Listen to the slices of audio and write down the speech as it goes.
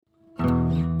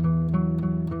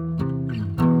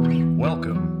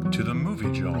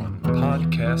John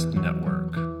Podcast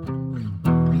Network.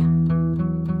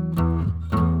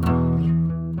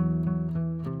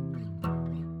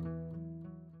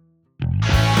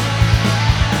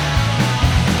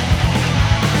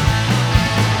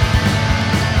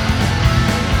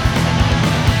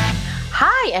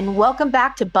 Hi, and welcome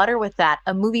back to Butter With That,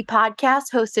 a movie podcast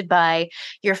hosted by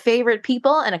your favorite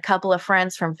people and a couple of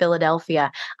friends from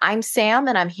Philadelphia. I'm Sam,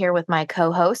 and I'm here with my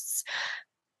co-hosts,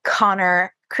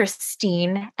 Connor,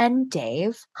 Christine, and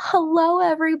Dave. Hello,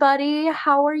 everybody.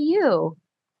 How are you?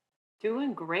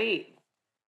 Doing great.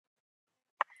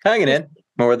 Hanging in.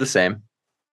 More of the same.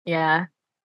 Yeah.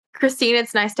 Christine,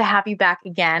 it's nice to have you back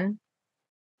again.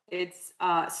 It's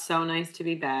so nice to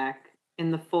be back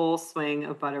in the full swing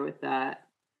of Butter With That.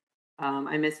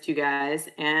 I missed you guys,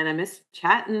 and I missed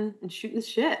chatting and shooting the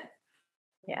shit.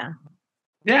 Yeah.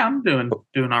 Yeah, I'm doing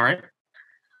all right.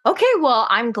 Okay, well,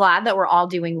 I'm glad that we're all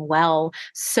doing well.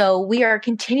 So we are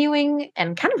continuing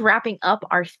and kind of wrapping up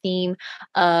our theme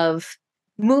of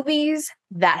movies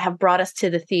that have brought us to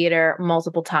the theater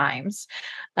multiple times.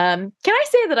 Can I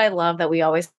say that I love that we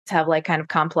always have like kind of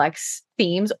complex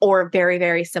themes or very,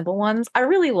 very simple ones? I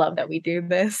really love that we do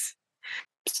this.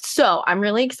 So I'm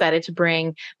really excited to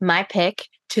bring my pick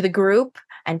to the group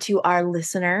and to our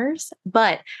listeners.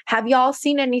 But have y'all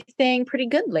seen anything pretty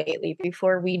good lately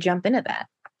before we jump into that?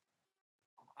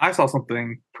 I saw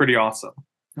something pretty awesome,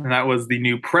 and that was the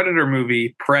new Predator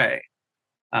movie, Prey.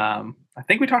 I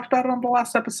think we talked about it on the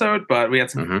last episode, but we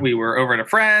had we were over at a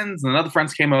friend's, and other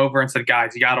friends came over and said,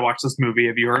 "Guys, you got to watch this movie.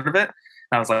 Have you heard of it?" And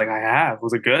I was like, "I have.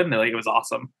 Was it good?" And they're like, "It was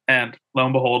awesome." And lo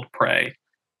and behold, Prey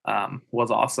was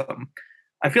awesome.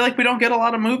 I feel like we don't get a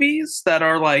lot of movies that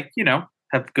are like,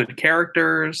 have good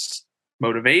characters,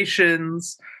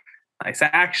 motivations, nice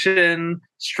action,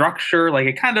 structure. Like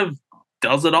it kind of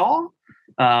does it all.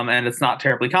 And it's not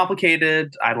terribly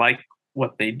complicated. I like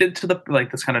what they did to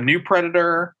this kind of new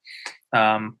Predator.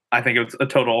 I think it was a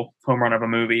total home run of a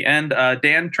movie. And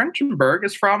Dan Trachtenberg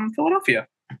is from Philadelphia,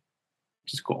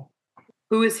 which is cool.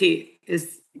 Who is he?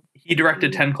 He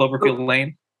directed 10 Cloverfield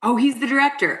Lane. Oh, he's the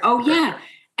director. Oh, yeah.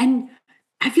 And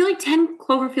I feel like 10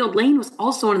 Cloverfield Lane was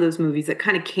also one of those movies that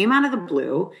kind of came out of the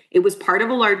blue. It was part of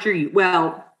a larger,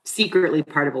 secretly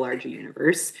part of a larger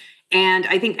universe. And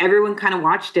I think everyone kind of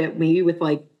watched it maybe with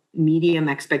like medium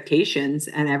expectations.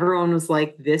 And everyone was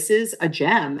like, this is a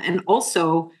gem. And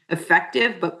also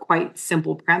effective, but quite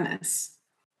simple premise.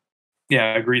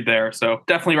 Yeah, agreed there. So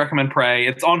definitely recommend Prey.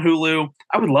 It's on Hulu.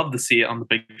 I would love to see it on the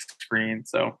big screen.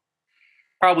 So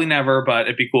probably never, but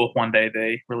it'd be cool if one day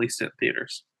they released it in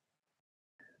theaters.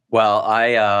 Well,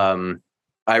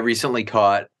 I recently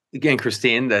caught, again,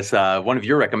 Christine, that's one of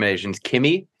your recommendations,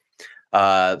 Kimi,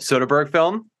 Soderbergh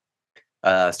film,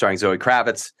 starring Zoe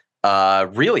Kravitz.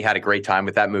 Really had a great time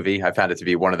with that movie. I found it to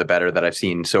be one of the better that I've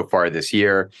seen so far this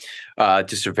year.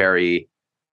 Just a very,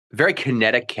 very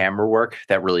kinetic camera work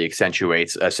that really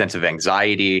accentuates a sense of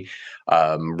anxiety.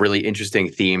 Really interesting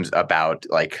themes about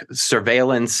like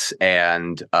surveillance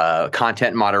and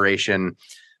content moderation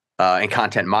and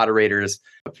content moderators.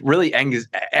 Really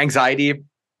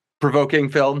anxiety-provoking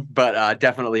film, but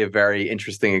definitely a very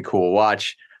interesting and cool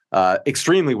watch.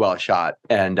 Extremely well shot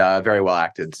and very well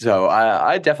acted. So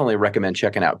I definitely recommend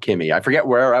checking out Kimi. I forget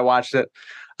where I watched it,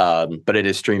 but it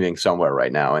is streaming somewhere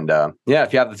right now. And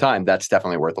if you have the time, that's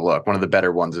definitely worth a look. One of the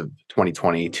better ones of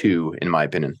 2022, in my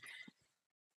opinion.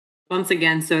 Once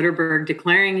again, Soderbergh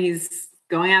declaring he's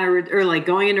going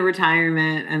into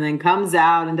retirement, and then comes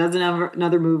out and does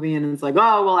another movie, and it's like,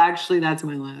 oh, well, actually, that's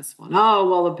my last one. Oh,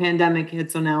 well, the pandemic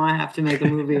hit, so now I have to make a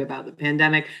movie about the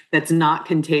pandemic that's not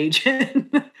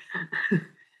Contagion.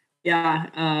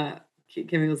 Yeah,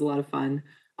 Kimi was a lot of fun.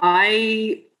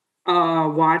 I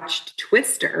watched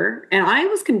Twister, and I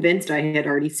was convinced I had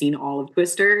already seen all of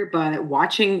Twister, but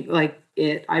watching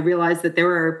it, I realized that there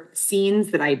were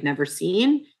scenes that I had never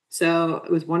seen. So it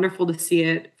was wonderful to see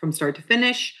it from start to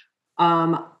finish.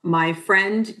 My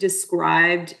friend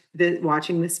described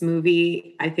watching this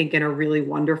movie, I think, in a really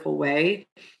wonderful way,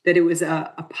 that it was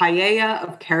a paella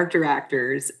of character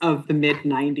actors of the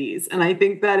mid-90s. And I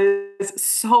think that is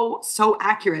so, so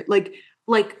accurate. Like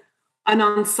an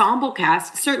ensemble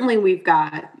cast. Certainly we've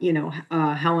got,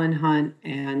 Helen Hunt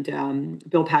and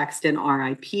Bill Paxton,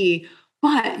 R.I.P.,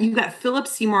 but you've got Philip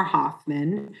Seymour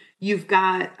Hoffman. You've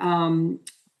got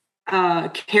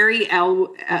Carrie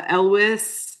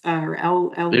Elwes or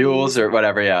Elwes or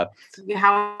whatever, yeah.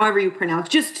 However you pronounce,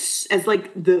 just as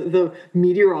like the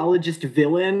meteorologist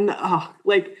villain,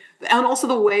 and also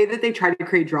the way that they try to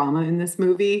create drama in this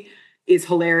movie is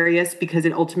hilarious because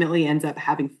it ultimately ends up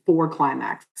having 4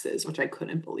 climaxes, which I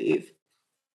couldn't believe.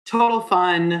 Total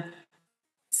fun,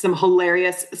 some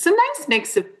nice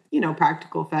mix of,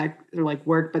 practical effect or like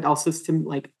work, but also some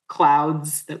like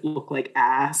clouds that look like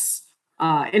ass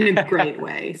in a great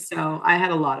way. So I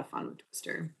had a lot of fun with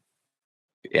Twister.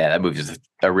 Yeah, that movie is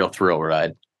a real thrill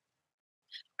ride.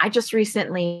 I just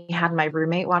recently had my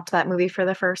roommate watch that movie for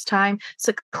the first time.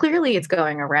 So clearly it's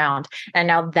going around. And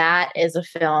now that is a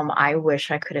film I wish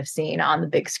I could have seen on the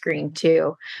big screen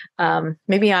too.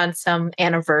 Maybe on some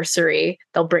anniversary,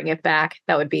 they'll bring it back.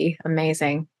 That would be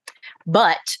amazing.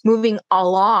 But moving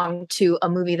along to a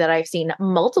movie that I've seen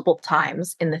multiple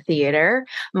times in the theater,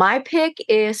 my pick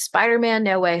is Spider-Man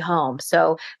No Way Home.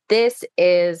 So this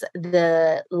is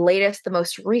the latest, the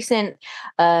most recent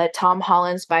Tom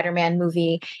Holland Spider-Man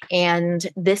movie. And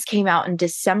this came out in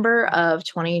December of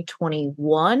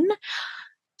 2021.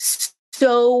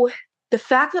 So the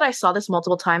fact that I saw this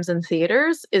multiple times in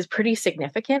theaters is pretty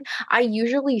significant. I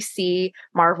usually see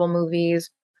Marvel movies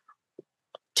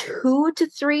 2 to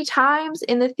 3 times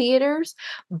in the theaters,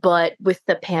 but with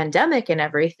the pandemic and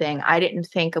everything, I didn't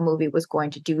think a movie was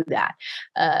going to do that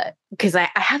because I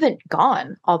haven't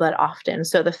gone all that often.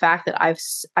 So the fact that I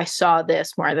saw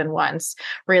this more than once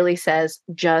really says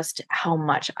just how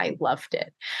much I loved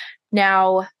it.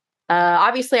 Now,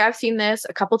 obviously, I've seen this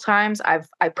a couple times. I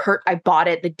bought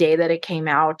it the day that it came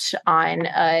out on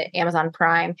Amazon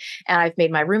Prime, and I've made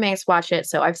my roommates watch it,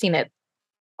 so I've seen it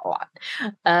a lot.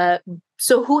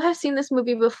 So who has seen this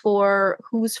movie before?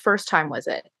 Whose first time was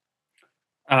it?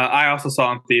 I also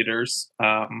saw it in theaters,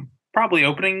 probably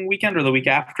opening weekend or the week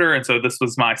after. And so this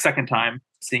was my second time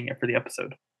seeing it for the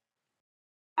episode.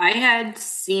 I had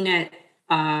seen it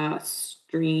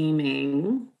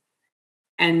streaming,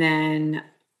 and then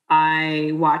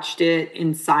I watched it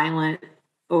in silent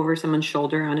over someone's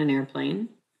shoulder on an airplane.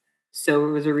 So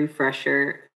it was a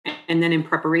refresher. And then in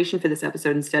preparation for this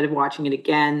episode, instead of watching it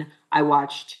again, I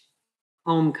watched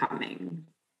Homecoming.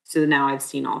 So now I've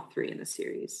seen all 3 in the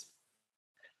series.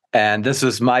 And this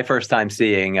was my first time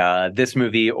seeing this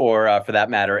movie, or for that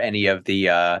matter, any of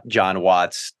the John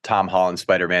Watts, Tom Holland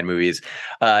Spider-Man movies.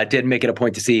 Did make it a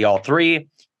point to see all 3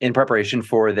 in preparation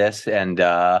for this. And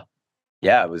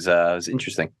it was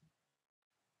interesting.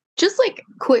 Just like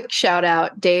quick shout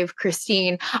out, Dave,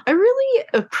 Christine. I really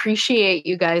appreciate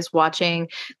you guys watching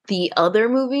the other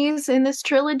movies in this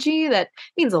trilogy. That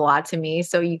means a lot to me.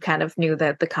 So you kind of knew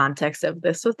that the context of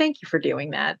this. So thank you for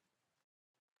doing that.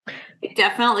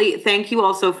 Definitely. Thank you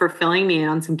also for filling me in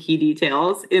on some key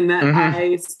details in that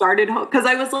I started because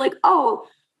I was like,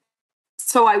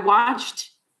 so I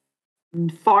watched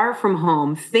Far From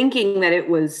Home thinking that it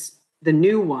was the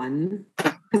new one.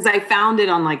 Because I found it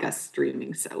on like a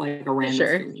streaming site, like a random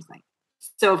streaming site.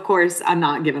 So of course I'm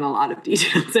not given a lot of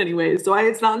details anyway. So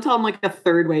it's not until I'm like a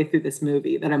third way through this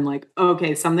movie that I'm like,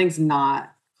 okay, something's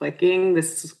not clicking.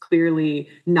 This is clearly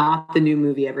not the new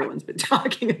movie everyone's been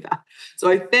talking about. So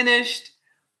I finished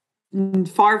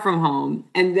Far From Home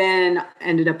and then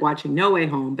ended up watching No Way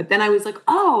Home. But then I was like,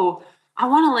 I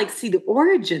want to like see the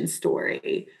origin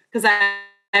story because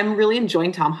I'm really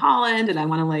enjoying Tom Holland and I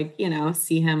want to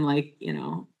see him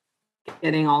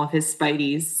getting all of his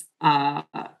Spideys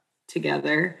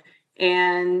together.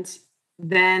 And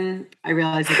then I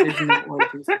realized that there's no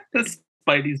origin story.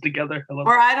 Spideys together.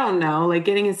 I don't know, like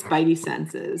getting his Spidey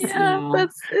senses. Yeah,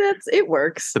 that's it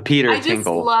works. The Peter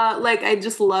Tingle. I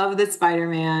just love that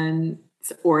Spider-Man's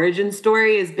origin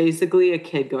story is basically a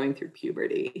kid going through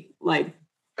puberty. Like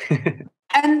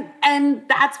And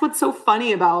that's what's so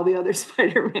funny about all the other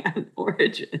Spider-Man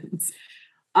origins.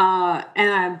 But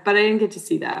I didn't get to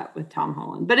see that with Tom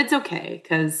Holland. But it's okay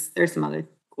because there's some other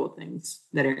cool things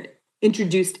that are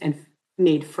introduced and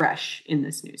made fresh in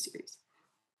this new series.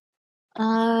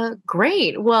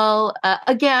 Great. Well,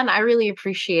 again, I really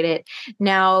appreciate it.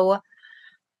 Now,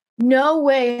 No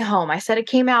Way Home. I said it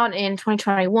came out in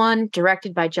 2021,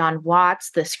 directed by John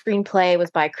Watts. The screenplay was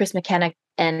by Chris McKenna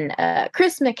and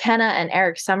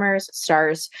Eric Summers.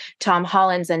 Stars Tom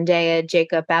Holland, Zendaya,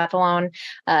 Jacob Batalon,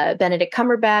 Benedict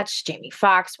Cumberbatch, Jamie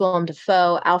Foxx, Willem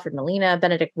Dafoe, Alfred Molina,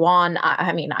 Benedict Wong.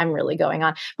 I mean, I'm really going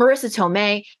on. Marissa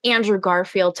Tomei, Andrew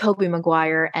Garfield, Tobey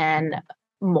Maguire, and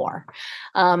more.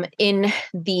 In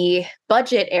the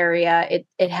budget area,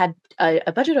 it had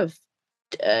a budget of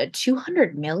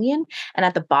 200 million, and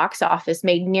at the box office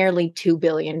made nearly $2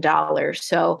 billion.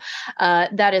 So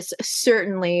that is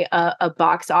certainly a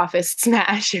box office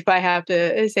smash, if I have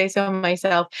to say so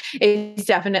myself. It's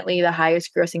definitely the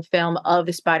highest grossing film of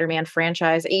the Spider-Man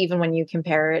franchise, even when you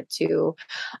compare it to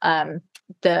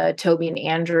the Tobey and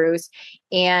Andrews.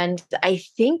 And I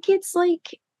think it's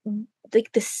like the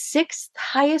 6th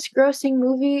highest grossing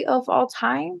movie of all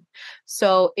time.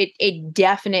 So it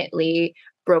definitely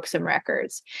broke some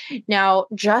records. Now,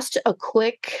 just a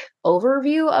quick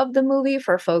overview of the movie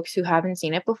for folks who haven't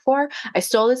seen it before. I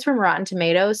stole this from Rotten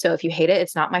Tomatoes, so if you hate it,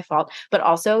 it's not my fault. But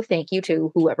also, thank you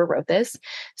to whoever wrote this.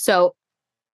 So,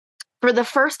 for the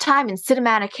first time in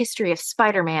cinematic history of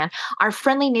Spider-Man, our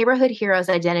friendly neighborhood hero's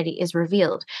identity is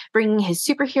revealed, bringing his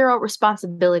superhero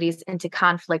responsibilities into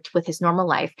conflict with his normal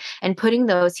life and putting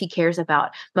those he cares about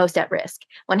most at risk.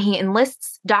 When he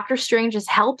enlists Doctor Strange's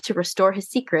help to restore his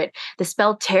secret, the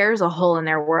spell tears a hole in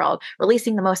their world,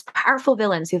 releasing the most powerful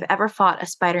villains who've ever fought a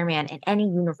Spider-Man in any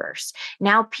universe.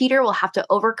 Now Peter will have to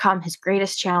overcome his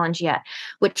greatest challenge yet,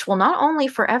 which will not only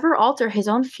forever alter his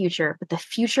own future, but the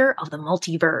future of the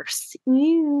multiverse.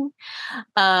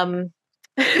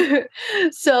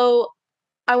 So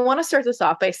I want to start this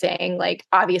off by saying, like,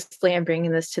 obviously I'm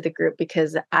bringing this to the group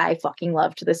because I fucking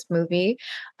loved this movie.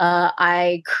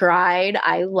 I cried,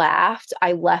 I laughed,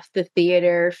 I left the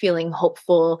theater feeling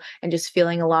hopeful and just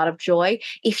feeling a lot of joy.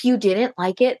 If you didn't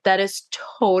like it, that is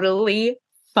totally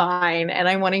fine, and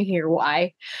I want to hear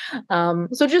why.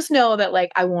 So just know that,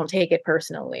 like, I won't take it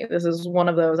personally. This is one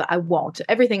of those I won't.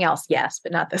 Everything else, yes,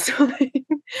 but not this one.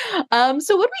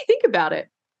 So what do we think about it?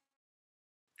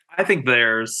 I think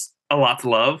there's a lot to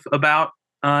love about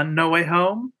No Way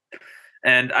Home.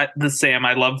 And Sam,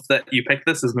 I love that you picked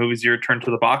this as movies you return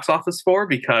to the box office for,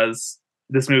 because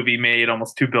this movie made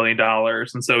almost $2 billion.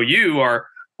 And so you are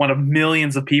one of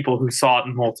millions of people who saw it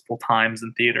multiple times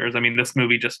in theaters. I mean, this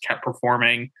movie just kept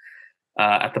performing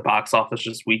at the box office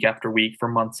just week after week for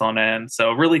months on end.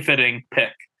 So really fitting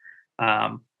pick,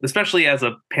 especially as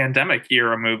a pandemic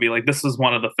era movie. Like, this was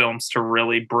one of the films to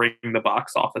really bring the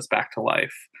box office back to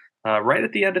life right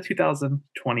at the end of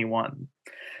 2021.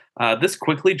 This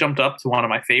quickly jumped up to one of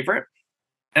my favorite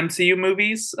MCU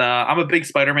movies. I'm a big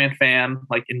Spider-Man fan,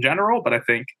 like, in general, but I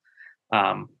think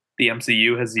the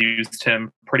MCU has used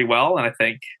him pretty well. And I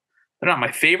think they're not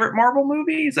my favorite Marvel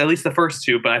movies, at least the first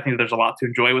two, but I think there's a lot to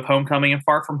enjoy with Homecoming and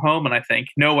Far From Home. And I think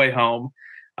No Way Home,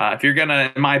 if you're going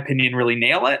to, in my opinion, really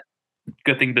nail it,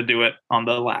 good thing to do it on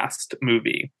the last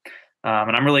movie.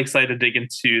 And I'm really excited to dig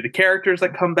into the characters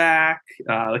that come back,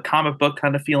 the comic book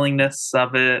kind of feelingness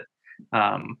of it,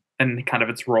 and kind of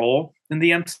its role in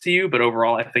the MCU. But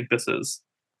overall, I think this is,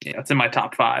 it's in my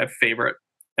top 5 favorite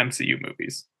MCU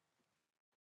movies.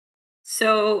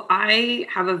 So I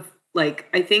have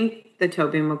I think the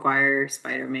Tobey Maguire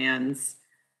Spider-Mans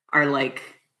are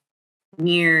like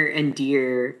near and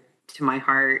dear to my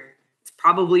heart. It's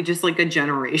probably just like a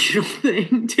generational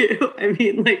thing too. I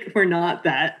mean, like, we're not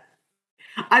that,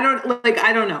 I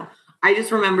don't know. I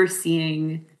just remember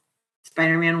seeing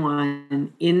Spider-Man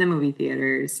 1 in the movie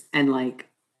theaters, and like,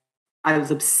 I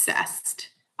was obsessed.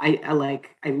 I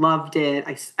loved it.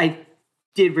 I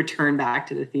did return back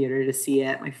to the theater to see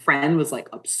it. My friend was like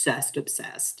obsessed.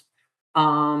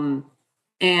 And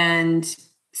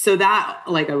so that,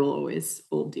 like, I will always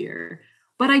hold dear.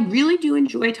 But I really do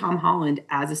enjoy Tom Holland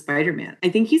as a Spider-Man. I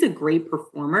think he's a great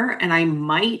performer, and I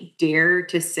might dare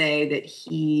to say that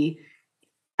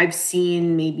I've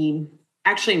seen maybe,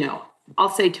 actually no, I'll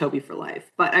say Tobey for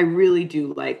life, but I really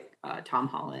do like Tom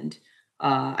Holland.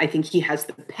 I think he has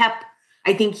the pep.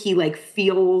 I think he like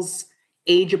feels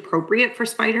age appropriate for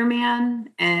Spider-Man,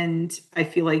 and I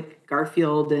feel like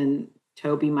Garfield and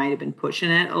Tobey might have been pushing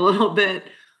it a little bit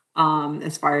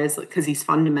as far as, because he's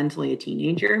fundamentally a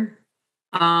teenager.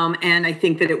 And I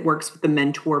think that it works with the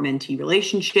mentor-mentee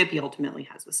relationship he ultimately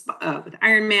has with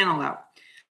Iron Man, all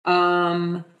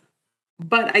that.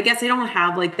 But I guess I don't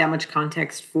have like that much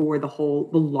context for the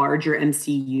larger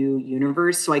MCU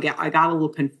universe. So I got a little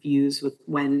confused with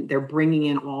when they're bringing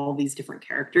in all these different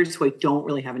characters who I don't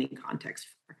really have any context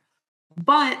for.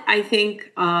 But I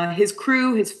think his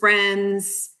crew, his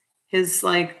friends, his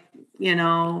like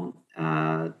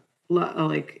MJ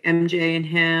and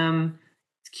him,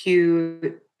 it's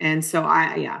cute. And so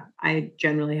I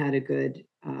generally had a good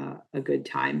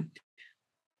time.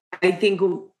 I think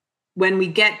when we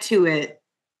get to it,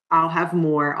 I'll have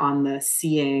more on the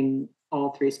seeing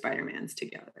all 3 Spider-Mans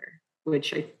together,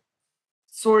 which I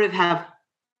sort of have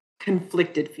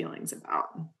conflicted feelings about.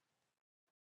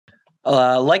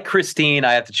 Like Christine,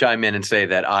 I have to chime in and say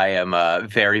that I am a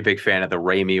very big fan of the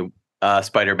Raimi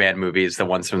Spider-Man movies, the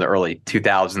ones from the early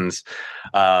 2000s.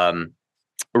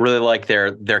 Really like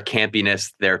their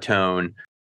campiness, their tone.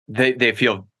 They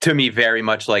feel to me very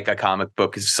much like a comic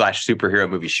book / superhero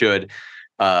movie should.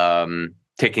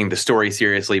 Taking the story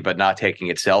seriously, but not taking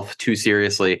itself too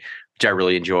seriously, which I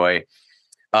really enjoy.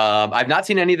 I've not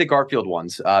seen any of the Garfield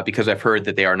ones because I've heard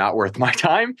that they are not worth my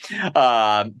time.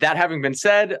 That having been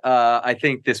said, I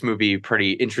think this movie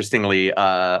pretty interestingly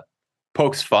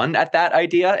pokes fun at that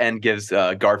idea and gives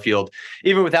Garfield,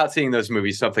 even without seeing those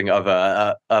movies, something of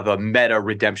a meta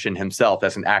redemption himself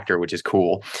as an actor, which is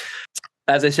cool.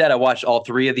 As I said, I watched all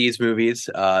three of these movies,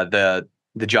 the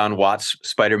John Watts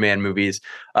Spider-Man movies.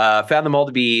 Found them all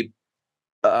to be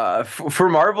for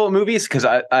Marvel movies, because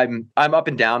I'm up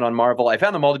and down on Marvel. I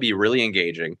found them all to be really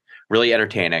engaging, really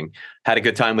entertaining. Had a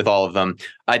good time with all of them.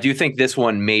 I do think this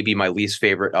one may be my least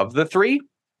favorite of the three.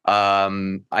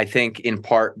 I think in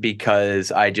part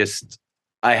because I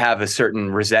have a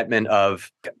certain resentment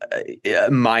of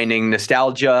mining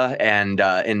nostalgia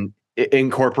and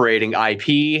incorporating IP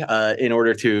in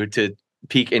order to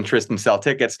pique interest and sell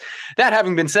tickets. That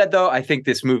having been said, though, I think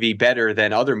this movie, better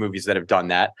than other movies that have done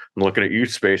that, I'm looking at you,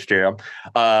 Space Jam,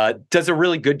 does a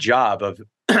really good job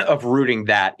of rooting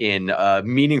that in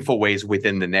meaningful ways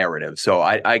within the narrative. So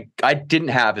I didn't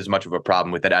have as much of a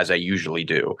problem with it as I usually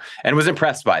do, and was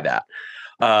impressed by that.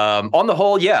 On the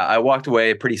whole, yeah, I walked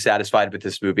away pretty satisfied with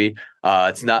this movie.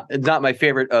 It's not my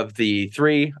favorite of the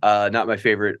three, not my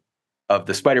favorite of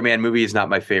the Spider-Man movies, not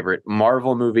my favorite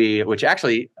Marvel movie, which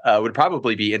actually would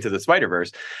probably be Into the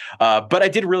Spider-Verse. But I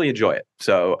did really enjoy it.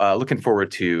 So looking forward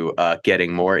to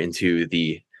getting more into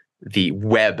the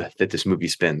web that this movie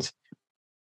spins.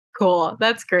 Cool.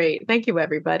 That's great. Thank you,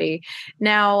 everybody.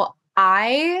 Now,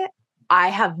 I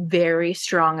have very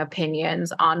strong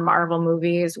opinions on Marvel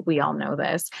movies. We all know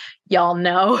this. Y'all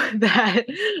know that.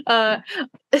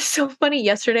 It's so funny.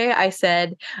 Yesterday, I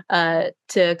said to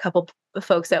a couple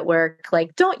folks at work,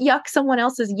 like, don't yuck someone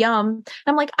else's yum.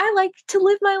 I'm like, I like to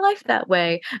live my life that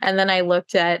way. And then I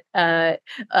looked at a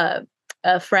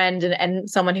friend and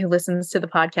someone who listens to the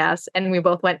podcast, and we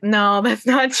both went, no, that's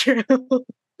not true.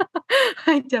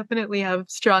 I definitely have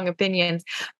strong opinions.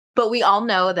 But we all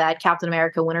know that Captain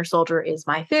America Winter Soldier is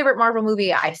my favorite Marvel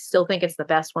movie. I still think it's the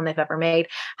best one they've ever made.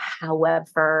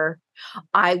 However,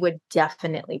 I would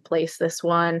definitely place this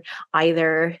one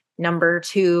either number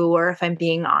 2, or if I'm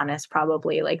being honest,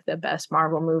 probably like the best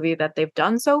Marvel movie that they've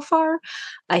done so far.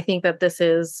 I think that this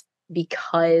is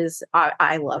because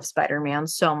I love Spider-Man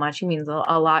so much. He means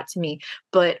a lot to me.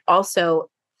 But also,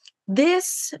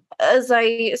 this, as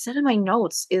I said in my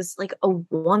notes, is like a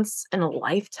once in a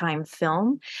lifetime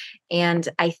film. And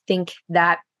I think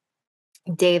that,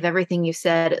 Dave, everything you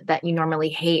said that you normally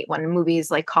hate when movies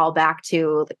like call back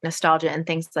to like nostalgia and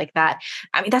things like that.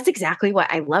 I mean, that's exactly why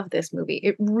I love this movie.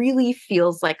 It really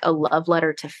feels like a love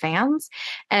letter to fans.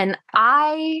 And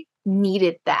I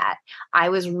needed that. I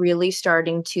was really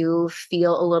starting to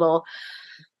feel a little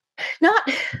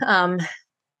not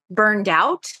burned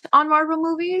out on Marvel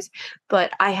movies,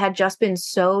 but I had just been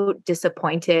so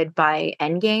disappointed by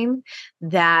Endgame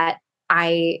that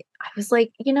I was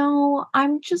like,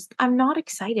 I'm not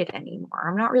excited anymore.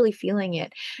 I'm not really feeling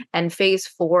it. And phase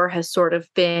 4 has sort of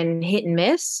been hit and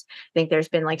miss. I think there's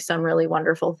been like some really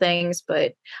wonderful things,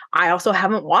 but I also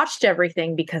haven't watched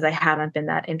everything because I haven't been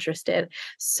that interested.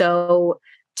 So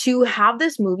to have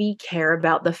this movie care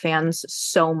about the fans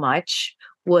so much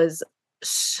was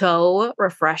so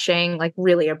refreshing, like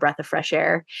really a breath of fresh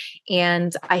air.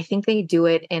 And I think they do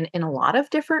it in a lot of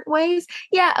different ways.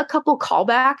 Yeah, a couple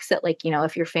callbacks that, like,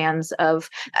 if you're fans of,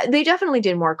 they definitely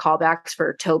did more callbacks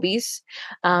for Toby's,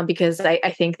 because I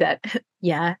think that,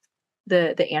 yeah,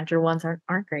 the Andrew ones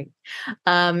aren't great.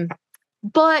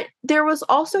 But there was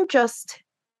also just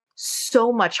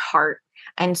so much heart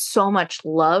and so much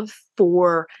love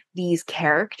for these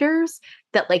characters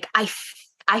that, like,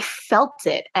 I felt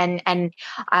it. And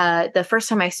the first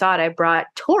time I saw it, I brought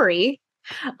Tori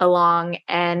along,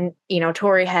 and,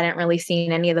 Tori hadn't really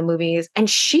seen any of the movies, and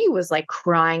she was like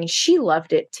crying. She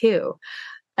loved it too.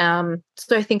 So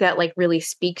I think that like really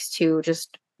speaks to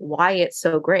just why it's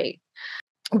so great.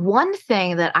 One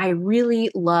thing that I really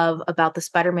love about the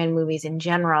Spider-Man movies in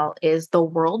general is the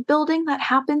world building that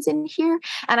happens in here.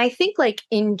 And I think, like,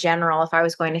 in general, if I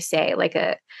was going to say like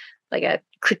a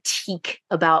critique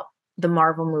about the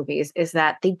Marvel movies, is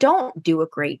that they don't do a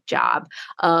great job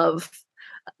of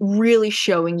really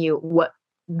showing you what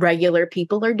regular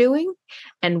people are doing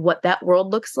and what that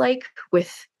world looks like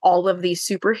with all of these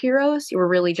superheroes. You were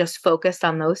really just focused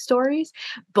on those stories.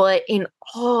 But in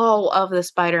all of the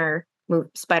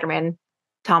Spider-Man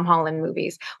Tom Holland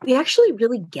movies, we actually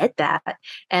really get that.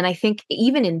 And I think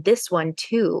even in this one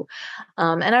too.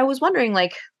 And I was wondering,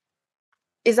 like,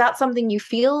 is that something you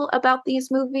feel about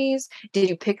these movies? Did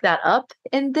you pick that up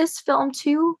in this film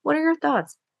too? What are your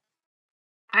thoughts?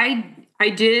 I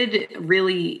did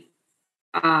really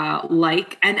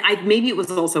like, and maybe it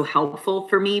was also helpful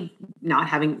for me not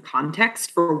having context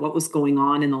for what was going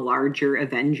on in the larger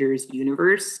Avengers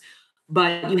universe.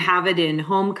 But you have it in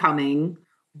Homecoming,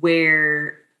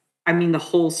 where, I mean, the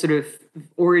whole sort of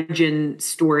origin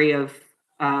story of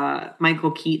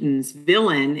Michael Keaton's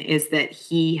villain is that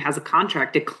he has a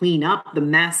contract to clean up the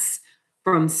mess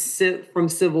from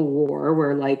Civil War,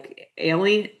 where like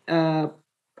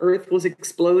Earth was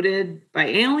exploded by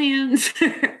aliens.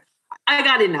 I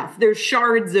got enough. There's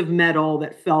shards of metal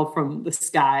that fell from the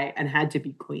sky and had to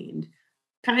be cleaned.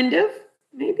 Kind of,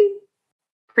 maybe,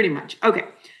 pretty much. Okay.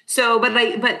 So,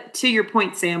 but to your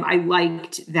point, Sam, I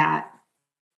liked that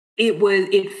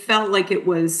it felt like it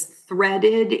was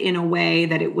threaded in a way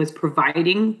that it was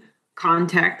providing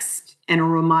context and a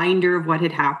reminder of what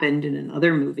had happened in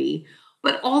another movie,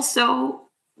 but also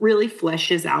really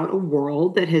fleshes out a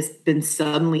world that has been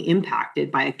suddenly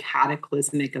impacted by a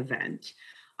cataclysmic event.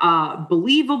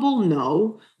 Believable,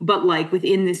 no, but like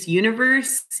within this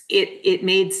universe, it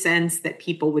made sense that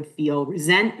people would feel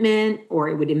resentment or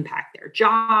it would impact their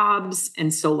jobs.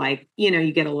 And so like,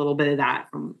 you get a little bit of that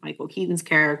from Michael Keaton's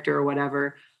character or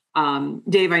whatever.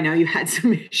 Dave, I know you had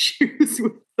some issues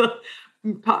with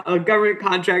a government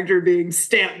contractor being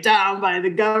stamped down by the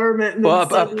government. And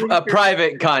well, a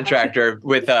private contractor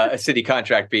with a city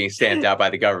contract being stamped out by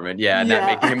the government. Yeah, and that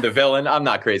making him the villain. I'm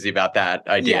not crazy about that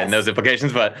idea and those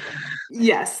implications, but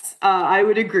yes, I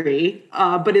would agree.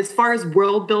 But as far as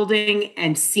world building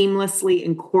and seamlessly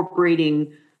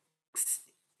incorporating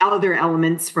other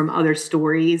elements from other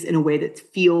stories in a way that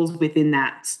feels within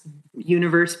that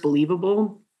universe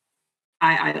believable,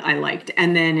 I liked.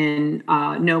 And then in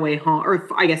No Way Home, or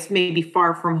I guess maybe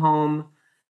Far From Home,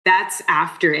 that's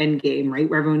after Endgame, right?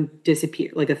 Where everyone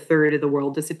disappears, like a third of the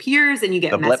world disappears, and you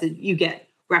get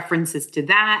references to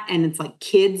that, and it's like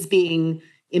kids being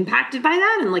impacted by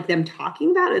that, and like them talking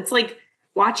about it. It's like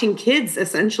watching kids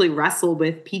essentially wrestle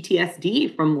with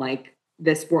PTSD from like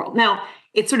this world. Now,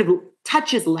 it sort of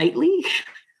touches lightly,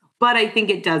 but I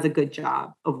think it does a good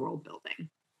job of world building.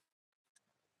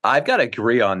 I've got to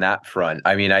agree on that front.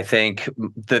 I mean, I think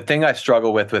the thing I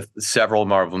struggle with several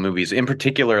Marvel movies, in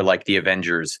particular, like the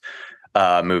Avengers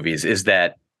movies, is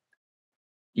that,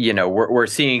 we're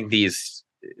seeing these.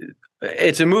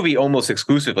 It's a movie almost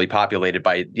exclusively populated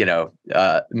by,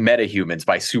 metahumans,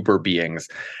 by super beings.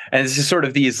 And it's just sort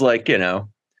of these like,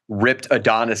 ripped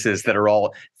Adonises that are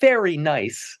all very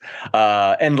nice.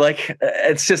 And like,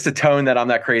 it's just a tone that I'm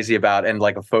not crazy about, and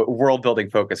like a world building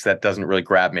focus that doesn't really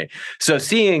grab me. So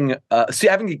having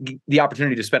the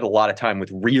opportunity to spend a lot of time with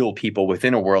real people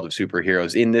within a world of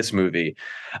superheroes in this movie,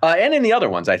 and in the other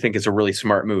ones, I think it's a really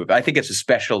smart move. I think it's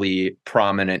especially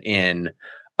prominent in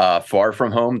Far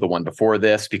From Home, the one before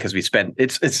this, because it's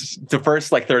the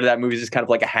first like third of that movie is just kind of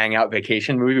like a hangout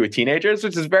vacation movie with teenagers,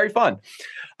 which is very fun.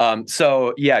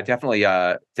 So yeah,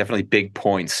 definitely big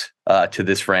points to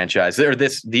this franchise, or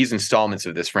these installments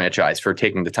of this franchise, for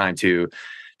taking the time to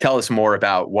tell us more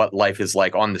about what life is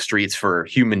like on the streets for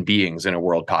human beings in a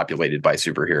world populated by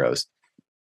superheroes.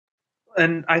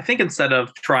 And I think instead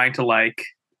of trying to like,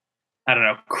 I don't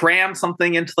know, cram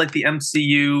something into like the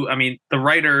MCU, I mean, the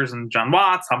writers and John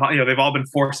Watts, they've all been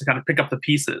forced to kind of pick up the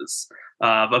pieces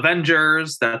of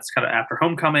Avengers. That's kind of after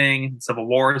Homecoming. Civil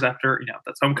War is after,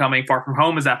 that's Homecoming. Far From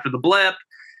Home is after the blip.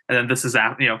 And then this is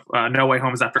after, No Way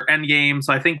Home is after Endgame.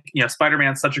 So I think,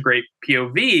 Spider-Man's such a great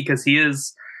POV because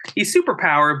he's super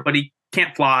powered, but he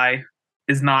can't fly,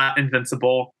 is not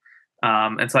invincible.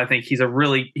 And so I think he's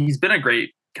been a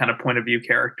great kind of point of view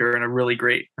character, and a really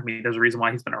great, there's a reason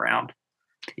why he's been around,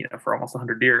 for almost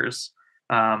 100 years.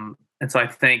 And so I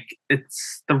think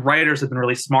the writers have been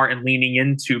really smart in leaning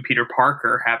into Peter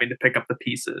Parker having to pick up the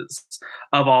pieces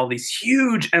of all these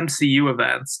huge MCU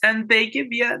events. And they give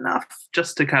you enough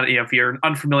just to kind of, if you're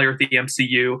unfamiliar with the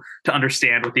MCU, to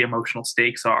understand what the emotional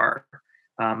stakes are.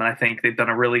 And I think they've done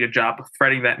a really good job of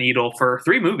threading that needle for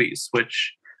 3 movies,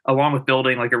 which, along with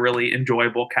building like a really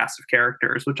enjoyable cast of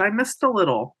characters, which I missed a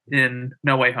little in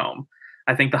No Way Home.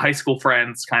 I think the high school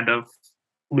friends kind of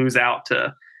lose out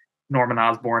to Norman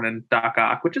Osborn and Doc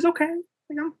Ock, which is okay.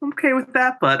 I'm okay with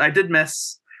that, but I did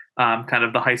miss kind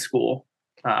of the high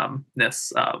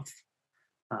school-ness of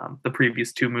the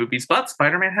previous 2 movies. But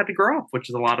Spider-Man had to grow up, which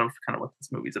is a lot of kind of what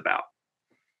this movie's about.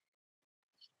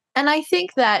 And I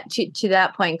think that to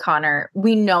that point, Connor,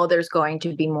 we know there's going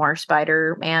to be more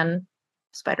Spider-Man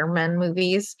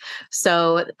movies.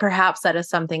 So perhaps that is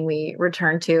something we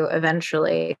return to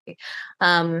eventually.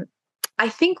 I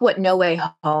think what No Way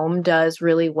Home does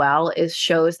really well is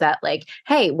shows that like,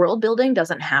 hey, world building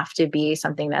doesn't have to be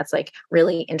something that's like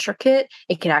really intricate.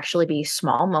 It can actually be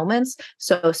small moments.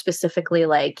 So specifically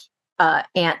like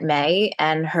Aunt May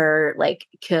and her like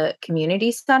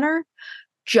community center.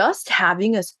 just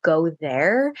having us go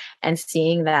there and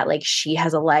seeing that like she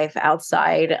has a life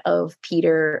outside of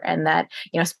Peter and that,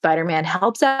 Spider-Man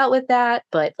helps out with that,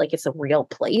 but like it's a real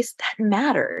place that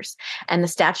matters. And the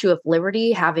Statue of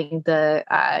Liberty having the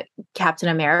Captain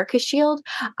America shield,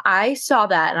 I saw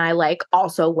that and I like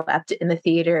also wept in the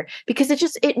theater because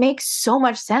it makes so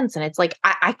much sense. And it's like,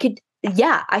 I think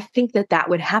that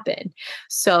would happen.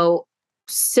 So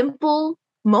simple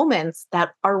moments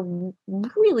that are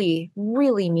really,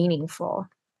 really meaningful.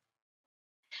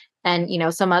 And,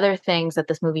 some other things that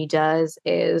this movie does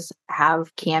is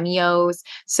have cameos.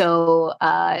 So,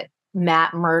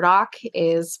 Matt Murdock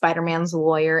is Spider-Man's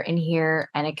lawyer in here,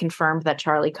 and it confirmed that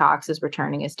Charlie Cox is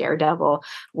returning as Daredevil,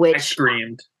 which I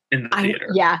screamed in the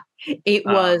theater. It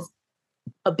was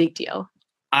a big deal.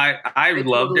 I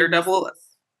love Daredevil.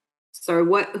 Sorry,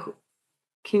 what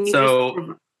can you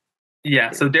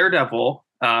so Daredevil,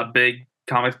 big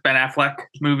comics Ben Affleck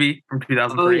movie from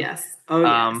 2003. Oh yes.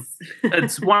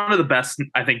 It's one of the best,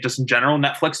 I think, just in general,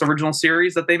 Netflix original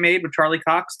series that they made with Charlie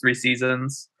Cox, 3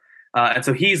 seasons. And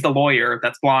so he's the lawyer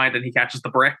that's blind and he catches the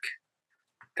brick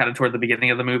kind of toward the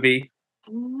beginning of the movie.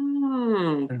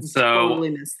 And so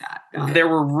totally missed that. There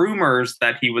were rumors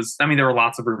that there were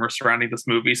lots of rumors surrounding this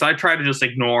movie. So I tried to just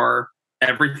ignore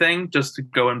everything just to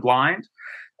go in blind.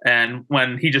 And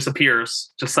when he just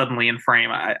appears just suddenly in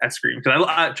frame, I scream. Because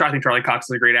I think Charlie Cox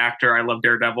is a great actor. I love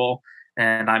Daredevil.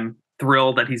 And I'm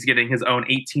thrilled that he's getting his own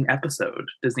 18-episode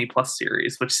Disney Plus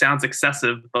series, which sounds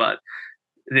excessive, but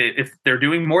if they're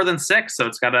doing more than 6, so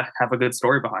it's got to have a good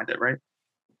story behind it, right?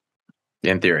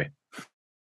 In theory.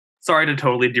 Sorry to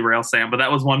totally derail Sam, but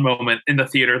that was one moment in the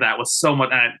theater that was so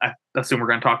much, and I assume we're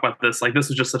going to talk about this, like this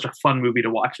was just such a fun movie to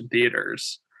watch in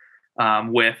theaters.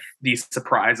 With these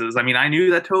surprises. I mean, I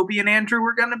knew that Toby and Andrew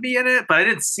were going to be in it, but I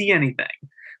didn't see anything.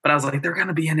 But I was like, they're going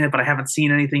to be in it, but I haven't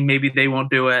seen anything. Maybe they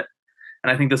won't do it.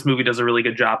 And I think this movie does a really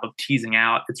good job of teasing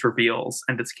out its reveals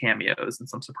and its cameos in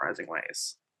some surprising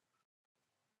ways.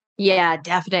 Yeah,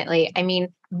 definitely. I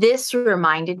mean, this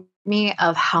reminded me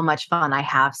of how much fun I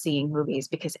have seeing movies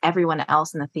because everyone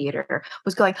else in the theater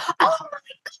was going, "Oh my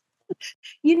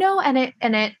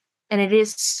God," and it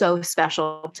is so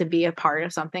special to be a part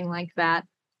of something like that.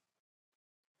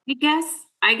 I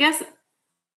guess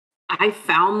I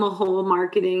found the whole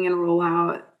marketing and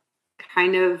rollout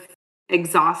kind of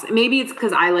exhausting. Maybe it's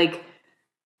because I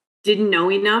didn't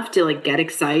know enough to get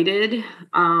excited.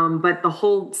 But the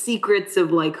whole secrets of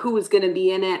who is going to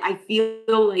be in it, I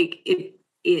feel like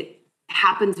it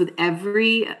happens with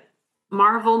every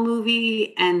Marvel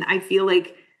movie. And I feel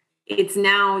like it's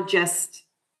now just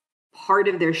part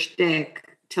of their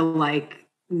shtick to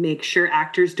make sure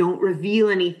actors don't reveal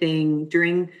anything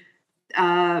during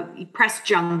press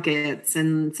junkets,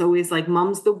 and it's always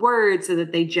mum's the word so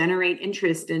that they generate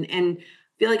interest, and I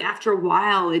feel like after a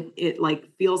while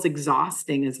it feels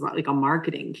exhausting as a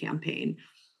marketing campaign.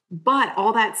 But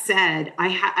all that said,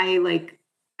 I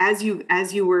as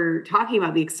you were talking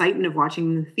about the excitement of watching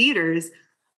in the theaters,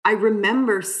 I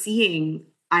remember seeing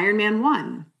Iron Man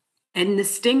 1 and the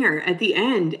stinger at the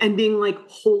end and being like,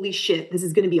 holy shit, this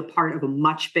is going to be a part of a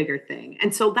much bigger thing.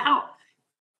 And so that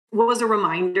was a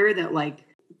reminder that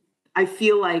I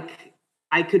feel like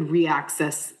I could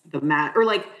reaccess the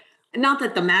not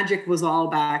that the magic was all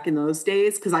back in those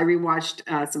days, because I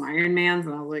rewatched some Iron Mans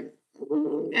and I was like,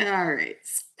 yeah, all right,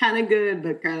 it's kind of good,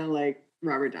 but kind of like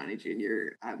Robert Downey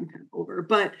Jr. I'm kind of over.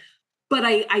 But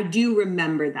I do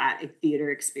remember that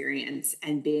theater experience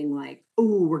and being like,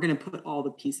 oh, we're going to put all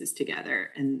the pieces together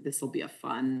and this will be a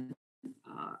fun,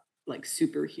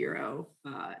 superhero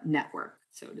network,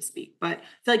 so to speak. But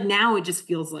I feel like now it just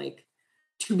feels like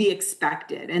to be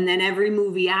expected. And then every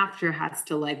movie after has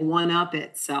to one up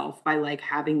itself by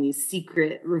having these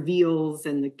secret reveals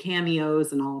and the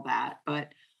cameos and all that. But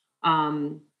I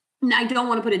don't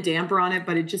want to put a damper on it,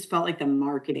 but it just felt like the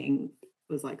marketing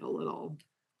was a little...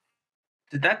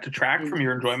 Did that detract from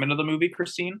your enjoyment of the movie,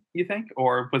 Christine, you think?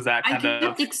 Or was that kind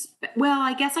of...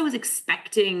 I guess I was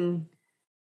expecting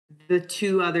the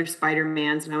 2 other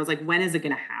Spider-Mans, and I was like, when is it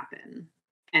going to happen?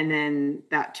 And then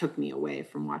that took me away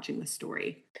from watching the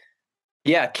story.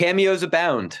 Yeah, cameos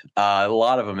abound. A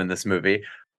lot of them in this movie.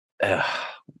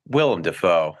 Willem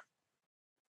Dafoe.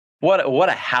 What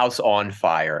a house on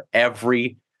fire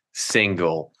every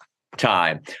single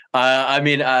time.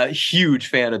 A huge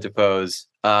fan of Dafoe's.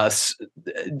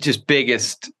 Just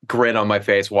biggest grin on my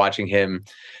face watching him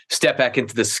step back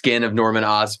into the skin of Norman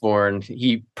Osborn.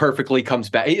 He perfectly comes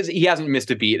back. He hasn't missed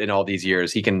a beat in all these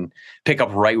years. He can pick up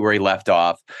right where he left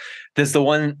off. There's the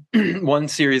one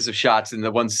series of shots in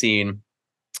the one scene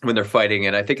when they're fighting,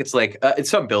 and I think it's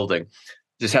it's some building.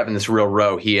 just having this real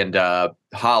row, he and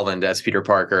Holland as Peter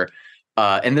Parker.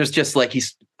 And there's just like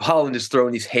Holland is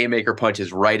throwing these haymaker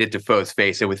punches right at Defoe's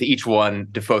face. And with each one,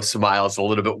 Defoe smiles a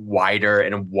little bit wider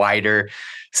and wider.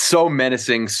 So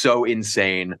menacing, so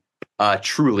insane.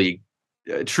 Truly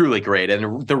great.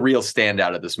 And the real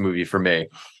standout of this movie for me.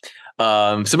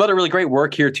 Some other really great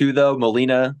work here too, though.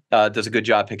 Molina does a good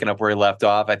job picking up where he left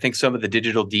off. I think some of the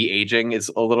digital de-aging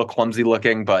is a little clumsy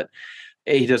looking, but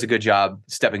he does a good job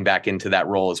stepping back into that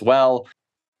role as well.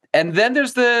 And then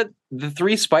there's the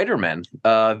three Spider-Men,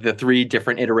 the three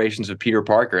different iterations of Peter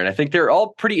Parker. And I think they're all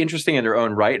pretty interesting in their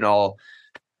own right and all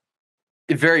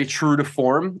very true to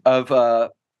form of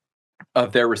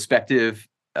their respective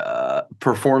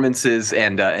performances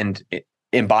and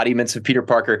embodiments of Peter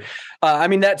Parker. I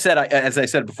mean, that said, as I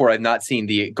said before, I've not seen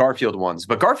the Garfield ones,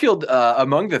 but Garfield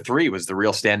among the three was the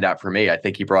real standout for me. I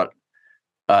think he brought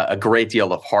a great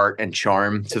deal of heart and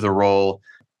charm to the role.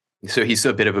 So he's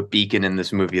a bit of a beacon in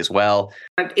this movie as well.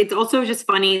 It's also just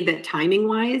funny that timing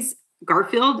wise,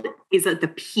 Garfield is at the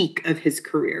peak of his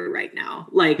career right now.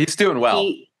 Like he's doing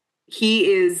well.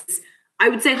 He is, I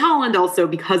would say Holland also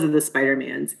because of the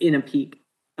Spider-Mans in a peak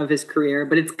of his career,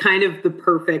 but it's kind of the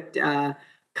perfect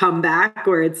comeback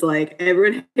where it's like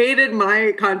everyone hated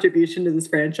my contribution to this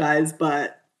franchise,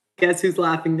 but guess who's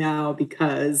laughing now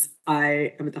because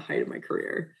I am at the height of my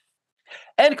career.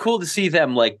 And cool to see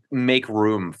them like make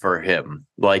room for him.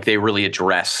 Like they really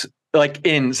address like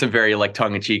in some very like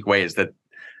tongue-in-cheek ways that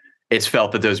it's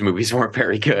felt that those movies weren't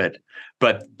very good,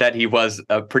 but that he was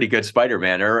a pretty good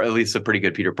Spider-Man or at least a pretty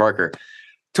good Peter Parker.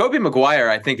 Tobey Maguire,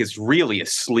 I think, is really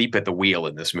asleep at the wheel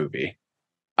in this movie.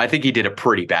 I think he did a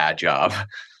pretty bad job.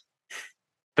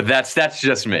 But that's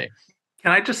just me.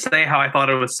 Can I just say how I thought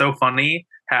it was so funny?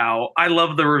 How I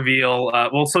love the reveal.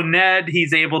 So Ned,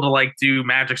 he's able to like do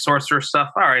magic sorcerer stuff.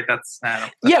 All right, that's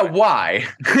yeah. Why?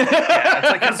 Yeah, it's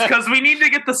like because we need to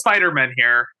get the Spider-Man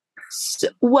here.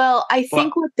 Well, I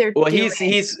think what they're doing.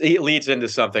 He leads into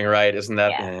something, right? Isn't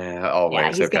that always? Yeah,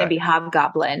 he's going to be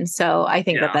Hobgoblin. So I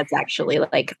think that's actually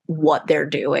like what they're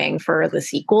doing for the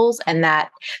sequels, and that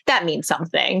means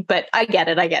something. But I get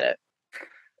it.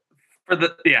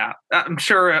 I'm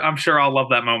sure I'll love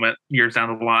that moment years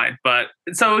down the line. But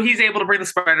so he's able to bring the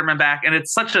Spider-Man back, and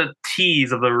it's such a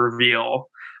tease of the reveal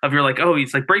of you're like, oh,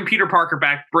 he's like, bring Peter Parker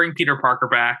back,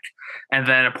 and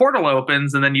then a portal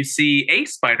opens, and then you see a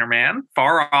Spider-Man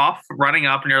far off running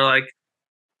up, and you're like,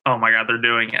 oh my god, they're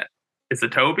doing it. Is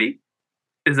it Toby?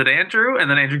 Is it Andrew?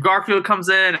 And then Andrew Garfield comes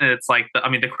in, and it's like,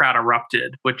 the crowd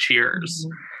erupted with cheers,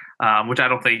 which I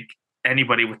don't think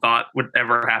anybody thought would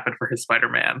ever happen for his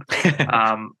Spider-Man.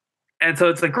 And so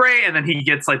it's like great. And then he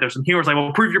gets like, there's some humor. It's like,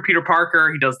 well, prove you're Peter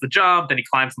Parker. He does the jump. Then he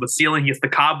climbs on the ceiling. He gets the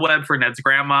cobweb for Ned's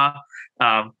grandma,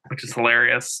 which is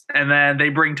hilarious. And then they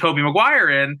bring Tobey Maguire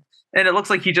in, and it looks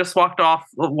like he just walked out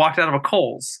of a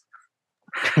Kohl's.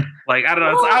 Like, I don't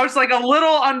know. I was like a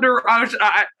little under,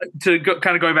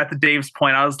 kind of going back to Dave's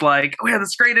point. I was like, oh, yeah,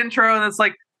 this great intro. And it's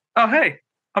like, oh, hey,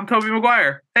 I'm Tobey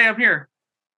Maguire. Hey, I'm here.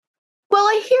 Well,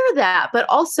 I hear that, but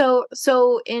also,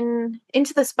 so in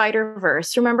Into the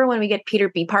Spider-Verse, remember when we get Peter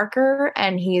B. Parker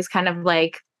and he's kind of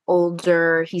like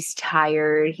older, he's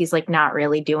tired, he's like not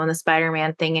really doing the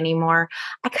Spider-Man thing anymore.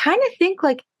 I kind of think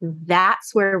like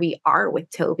that's where we are with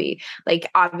Toby. Like,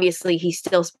 obviously he's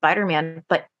still Spider-Man,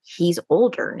 but he's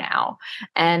older now.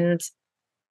 And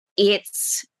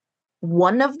it's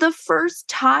one of the first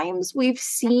times we've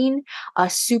seen a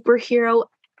superhero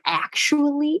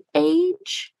actually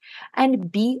age and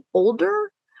be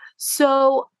older.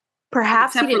 So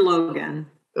perhaps except for Logan.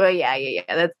 Well, yeah.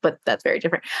 That's very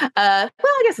different. Well,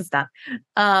 I guess it's not.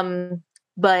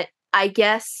 But I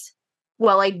guess,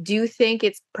 I do think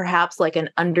it's perhaps like an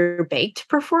underbaked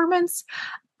performance.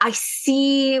 I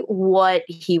see what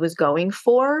he was going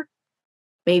for.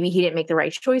 Maybe he didn't make the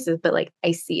right choices, but like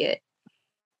I see it.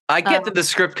 I get that the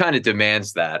script kind of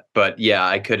demands that, but yeah,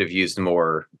 I could have used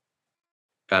more,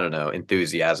 I don't know,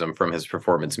 enthusiasm from his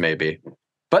performance maybe.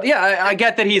 But yeah, I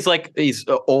get that he's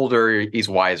older, he's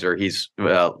wiser, he's,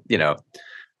 a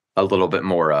little bit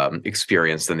more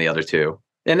experienced than the other two.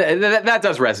 And that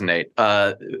does resonate.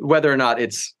 Whether or not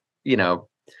it's,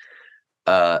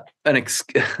 an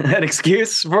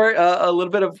excuse for a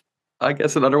little bit of, I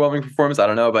guess, an underwhelming performance, I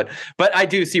don't know. But I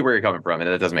do see where you're coming from, and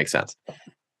it does make sense.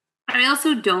 I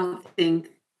also don't think,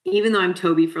 even though I'm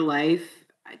Toby for life,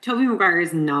 Tobey Maguire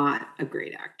is not a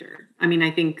great actor. I mean,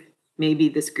 I think maybe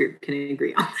this group can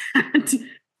agree on that.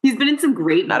 He's been in some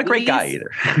great Not movies. A great guy either.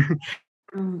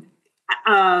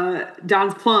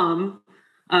 Don's Plum.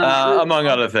 Among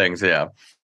other things, yeah.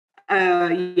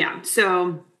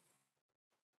 So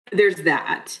there's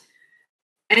that.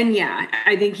 And yeah,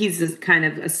 I think he's just kind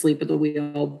of asleep at the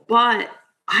wheel. But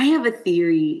I have a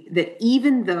theory that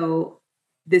even though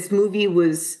this movie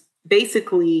was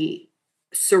basically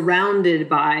surrounded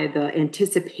by the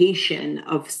anticipation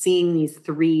of seeing these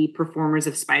three performers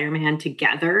of Spider-Man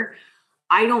together,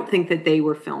 I don't think that they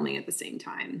were filming at the same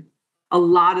time. A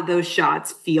lot of those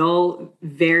shots feel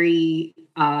very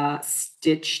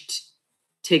stitched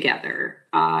together.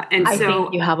 And I so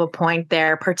think you have a point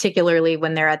there, particularly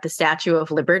when they're at the Statue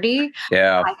of Liberty.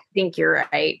 Yeah. I think you're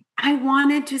right. I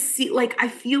wanted to see, like, I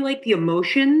feel like the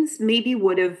emotions maybe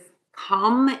would have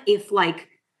come if, like,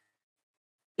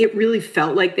 it really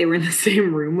felt like they were in the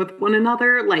same room with one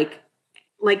another. Like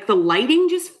the lighting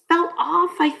just felt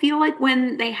off. I feel like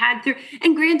when they had their,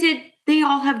 and granted, they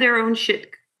all have their own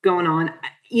shit going on.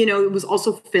 You know, it was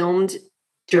also filmed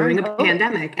during a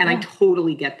pandemic, and I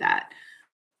totally get that.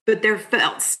 But there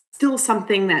felt still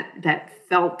something that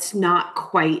felt not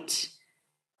quite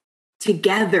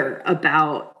together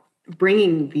about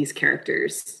bringing these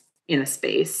characters in a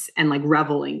space and like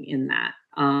reveling in that.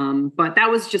 But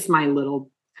that was just my little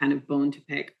kind of bone to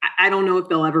pick. I don't know if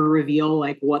they'll ever reveal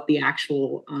like what the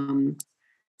actual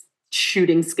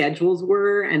shooting schedules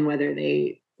were and whether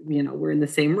they, you know, were in the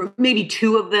same room. Maybe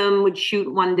two of them would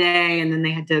shoot one day and then they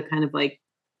had to kind of like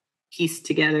piece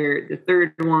together the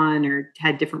third one or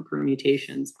had different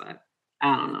permutations, but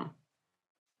I don't know.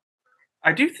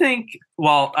 I do think,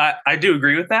 well, I do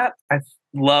agree with that. I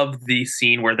love the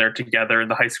scene where they're together in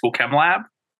the high school chem lab,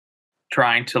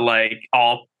 trying to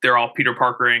they're all Peter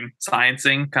Parkering,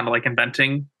 sciencing, kind of like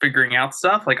inventing, figuring out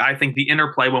stuff. Like, I think the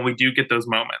interplay when we do get those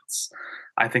moments,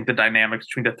 I think the dynamics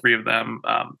between the three of them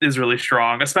is really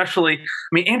strong. Especially, I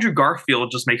mean, Andrew Garfield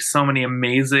just makes so many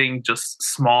amazing, just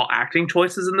small acting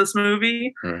choices in this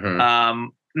movie.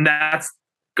 And that's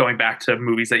going back to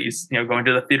movies that you know, going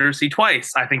to the theater to see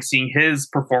twice. I think seeing his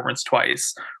performance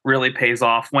twice really pays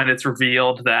off when it's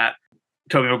revealed that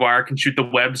Tobey Maguire can shoot the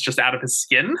webs just out of his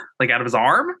skin, like out of his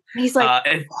arm. And he's like,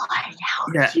 what? How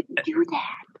did you do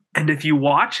that? And if you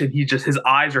watch it, his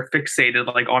eyes are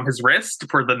fixated like on his wrist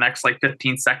for the next like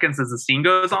 15 seconds as the scene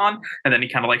goes on, and then he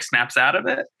kind of like snaps out of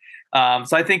it.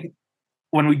 So I think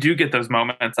when we do get those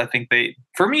moments, I think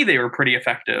for me, they were pretty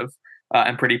effective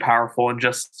and pretty powerful. And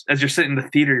just as you're sitting in the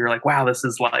theater, you're like, wow, this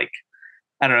is like,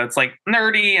 I don't know, it's like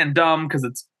nerdy and dumb because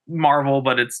it's Marvel,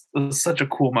 but it was such a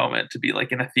cool moment to be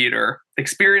like in a theater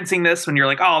experiencing this when you're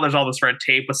like, oh, there's all this red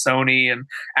tape with Sony and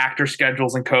actor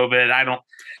schedules and COVID.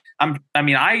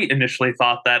 I initially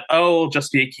thought that, oh, it'll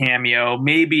just be a cameo.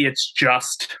 Maybe it's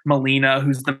just Melina,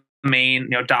 who's the main, you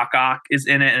know, Doc Ock is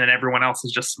in it, and then everyone else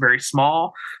is just very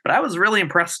small. But I was really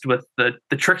impressed with the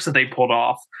tricks that they pulled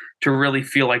off to really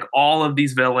feel like all of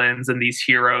these villains and these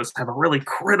heroes have a really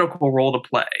critical role to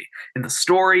play in the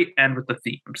story and with the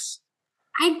themes.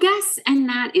 I guess, and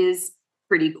that is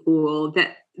pretty cool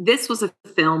that this was a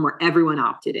film where everyone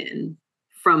opted in,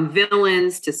 from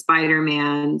villains to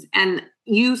Spider-Man. And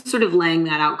you sort of laying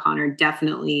that out, Connor,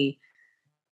 definitely,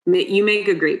 you make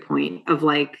a great point of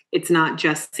like, it's not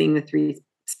just seeing the three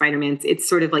Spider-Mans. It's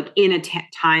sort of like in a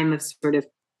time of sort of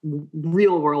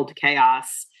real world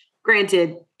chaos.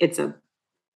 Granted, it's a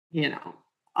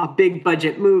big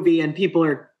budget movie and people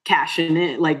are cashing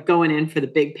in, like going in for the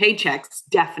big paychecks,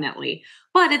 definitely.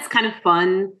 But it's kind of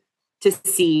fun to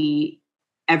see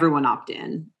everyone opt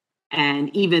in,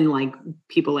 and even like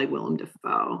people like Willem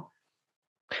Dafoe.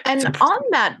 And on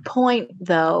that point,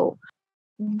 though,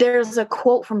 there's a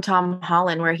quote from Tom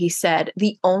Holland where he said,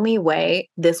 the only way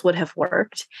this would have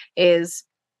worked is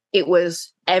it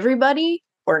was everybody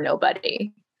or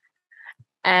nobody.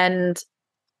 And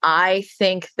I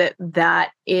think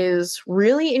that is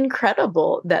really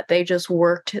incredible that they just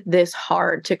worked this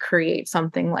hard to create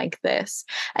something like this.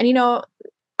 And, you know,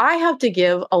 I have to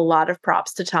give a lot of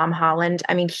props to Tom Holland.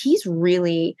 I mean, he's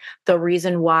really the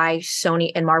reason why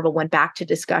Sony and Marvel went back to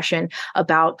discussion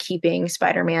about keeping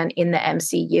Spider-Man in the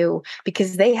MCU,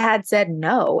 because they had said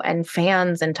no, and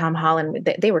fans and Tom Holland,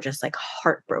 they were just like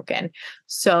heartbroken.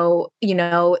 So, you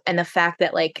know, and the fact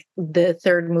that like the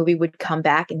third movie would come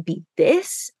back and be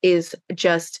this is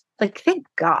just like, thank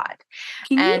God.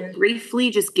 Can you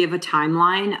briefly just give a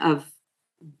timeline of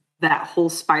that whole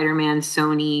Spider-Man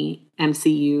Sony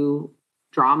MCU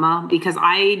drama? Because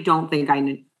I don't think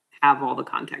I have all the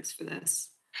context for this.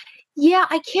 Yeah,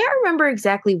 I can't remember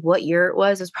exactly what year it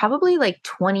was. It was probably like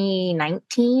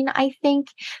 2019, I think.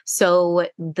 So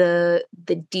the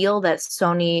deal that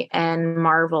Sony and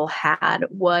Marvel had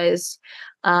was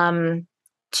 2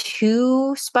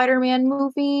 Spider-Man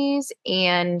movies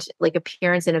and like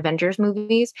appearance in Avengers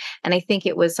movies. And I think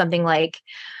it was something like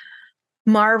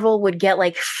Marvel would get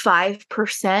like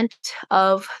 5%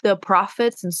 of the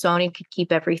profits and Sony could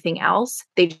keep everything else.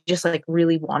 They just like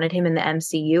really wanted him in the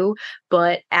MCU.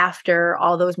 But after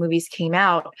all those movies came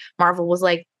out, Marvel was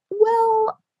like,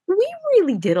 well, we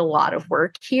really did a lot of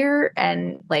work here.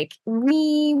 And like,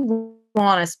 we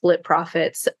want to split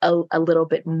profits a little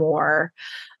bit more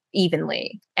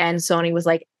evenly. And Sony was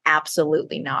like,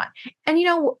 absolutely not. And, you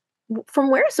know, from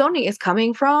where Sony is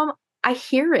coming from, I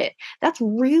hear it. That's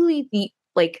really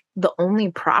the only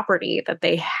property that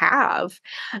they have.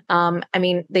 I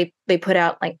mean, they put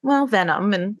out like, well,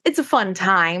 Venom, and it's a fun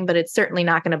time, but it's certainly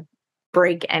not going to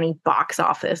break any box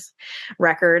office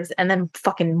records. And then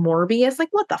fucking Morbius, like,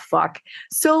 what the fuck?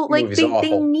 So like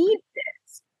they need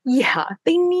this. Yeah,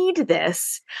 they need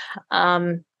this.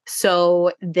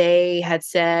 So they had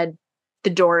said the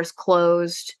door is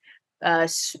closed.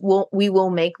 We will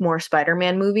make more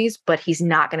Spider-Man movies, but he's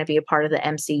not going to be a part of the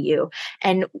MCU.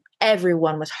 And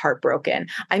everyone was heartbroken.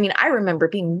 I mean, I remember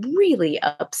being really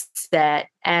upset,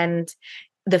 and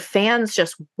the fans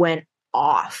just went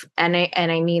off. And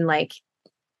I mean, like,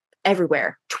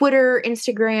 everywhere, Twitter,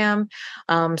 Instagram,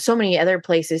 so many other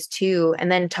places too.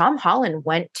 And then Tom Holland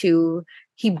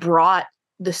he brought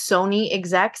the Sony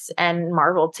execs and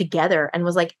Marvel together and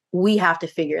was like, we have to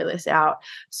figure this out.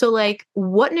 So like,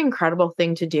 what an incredible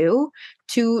thing to do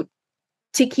to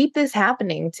keep this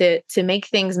happening, to make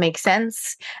things make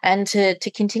sense and to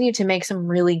continue to make some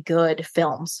really good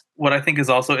films. What I think is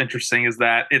also interesting is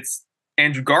that it's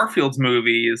Andrew Garfield's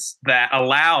movies that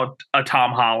allowed a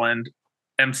Tom Holland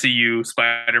MCU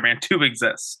Spider-Man to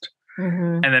exist.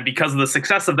 Mm-hmm. And then because of the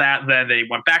success of that, then they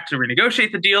went back to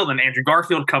renegotiate the deal. Then Andrew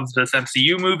Garfield comes to this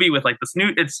MCU movie with like this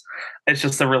new, it's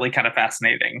just a really kind of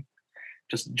fascinating,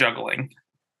 just juggling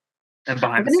and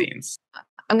behind the scenes.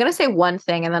 I'm going to say one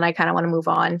thing, and then I kind of want to move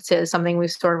on to something we've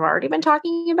sort of already been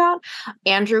talking about.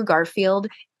 Andrew Garfield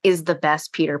is the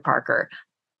best Peter Parker.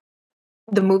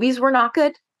 The movies were not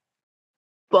good,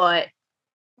 but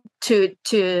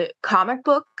to comic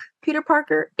book Peter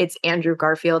Parker, it's Andrew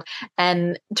Garfield.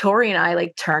 And Tori and I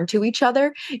like turned to each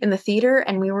other in the theater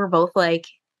and we were both like,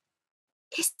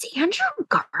 is Andrew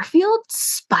Garfield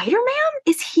Spider-Man?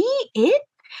 Is he it?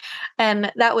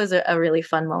 And that was a really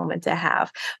fun moment to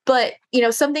have. But, you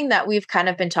know, something that we've kind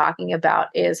of been talking about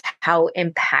is how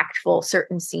impactful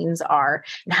certain scenes are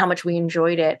and how much we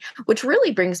enjoyed it, which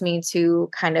really brings me to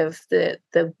kind of the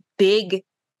big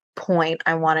point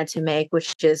I wanted to make,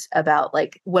 which is about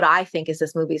like what I think is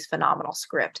this movie's phenomenal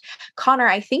script. Connor,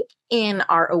 I think in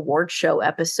our award show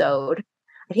episode,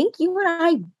 I think you and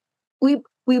I,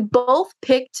 we both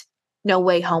picked No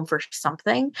Way Home for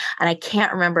something, and I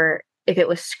can't remember if it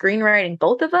was screenwriting,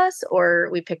 both of us, or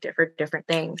we picked it for different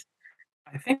things.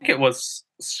 I think it was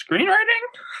screenwriting?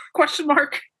 Question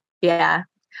mark. Yeah.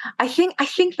 I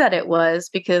think that it was,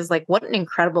 because like what an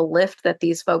incredible lift that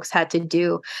these folks had to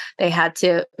do. They had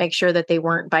to make sure that they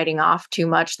weren't biting off too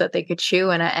much that they could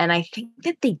chew. And I think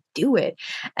that they do it.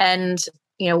 And,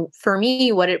 you know, for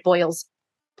me, what it boils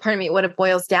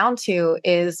down to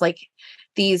is like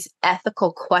these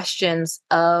ethical questions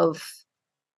of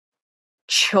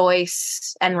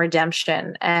choice and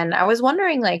redemption. And I was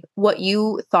wondering like what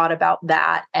you thought about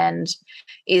that. And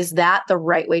is that the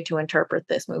right way to interpret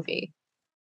this movie?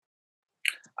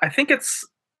 I think it's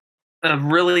a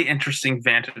really interesting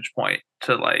vantage point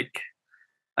to like,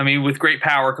 I mean, with great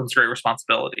power comes great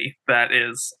responsibility. That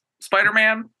is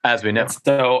Spider-Man. As we know.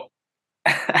 So,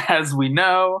 as we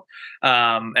know,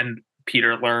 and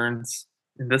Peter learns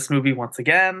in this movie once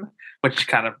again, which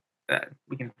kind of,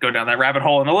 we can go down that rabbit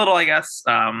hole in a little, I guess.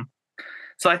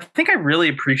 So I think I really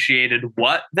appreciated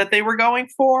that they were going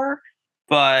for,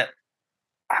 but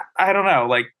I don't know,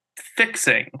 like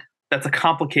fixing, that's a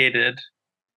complicated,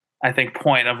 I think,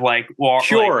 point of like, well,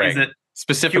 curing, like, is it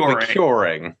specifically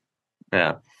curing?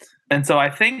 Yeah. And so I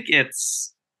think it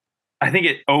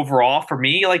overall for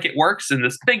me, like it works in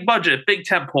this big budget, big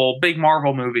tentpole, big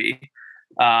Marvel movie.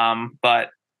 But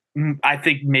I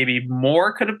think maybe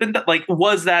more could have been done. Like,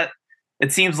 was that,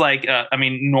 it seems like, I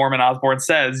mean, Norman Osborn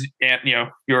says, you know,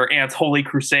 your aunt's holy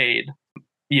crusade.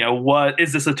 You know,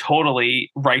 is this a totally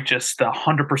righteous, the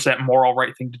 100% moral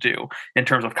right thing to do in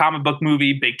terms of comic book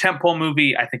movie, big tentpole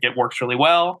movie? I think it works really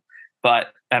well, but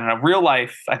in real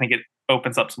life, I think it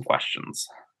opens up some questions.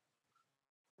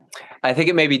 I think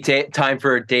it may be time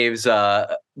for Dave's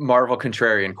Marvel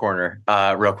Contrarian Corner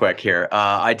real quick here.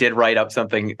 I did write up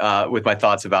something with my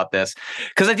thoughts about this,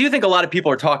 because I do think a lot of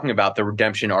people are talking about the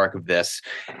redemption arc of this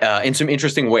in some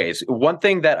interesting ways. One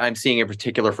thing that I'm seeing in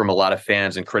particular from a lot of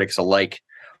fans and critics alike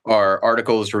are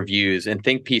articles, reviews, and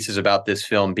think pieces about this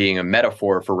film being a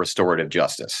metaphor for restorative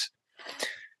justice.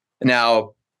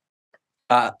 Now,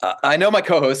 I know my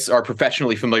co-hosts are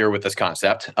professionally familiar with this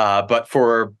concept, but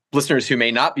for listeners who may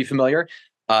not be familiar,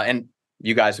 and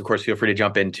you guys, of course, feel free to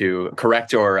jump in to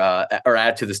correct or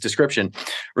add to this description.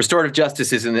 Restorative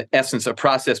justice is, in essence, a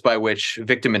process by which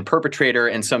victim and perpetrator,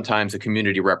 and sometimes a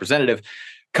community representative,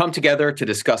 come together to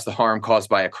discuss the harm caused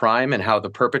by a crime and how the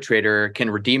perpetrator can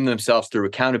redeem themselves through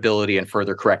accountability and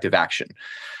further corrective action.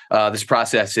 This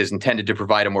process is intended to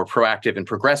provide a more proactive and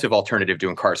progressive alternative to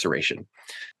incarceration.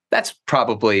 That's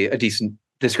probably a decent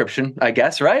description, I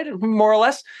guess, right? More or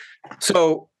less.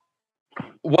 So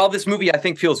while this movie, I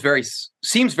think,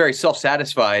 seems very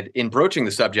self-satisfied in broaching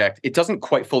the subject, it doesn't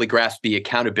quite fully grasp the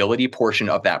accountability portion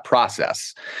of that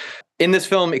process. In this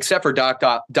film, except for Doc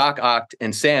Ock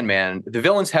and Sandman, the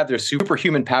villains have their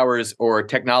superhuman powers or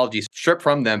technologies stripped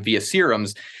from them via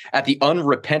serums at the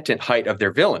unrepentant height of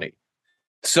their villainy.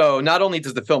 So not only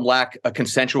does the film lack a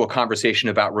consensual conversation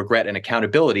about regret and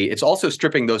accountability, it's also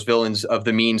stripping those villains of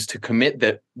the means to commit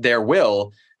their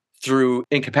will through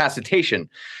incapacitation,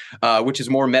 which is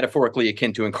more metaphorically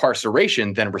akin to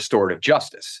incarceration than restorative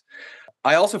justice.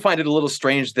 I also find it a little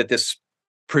strange that this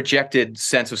projected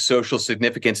sense of social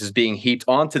significance is being heaped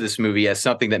onto this movie as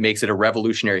something that makes it a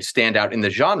revolutionary standout in the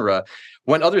genre,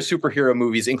 when other superhero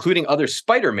movies, including other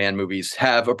Spider-Man movies,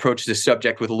 have approached this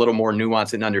subject with a little more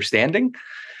nuance and understanding.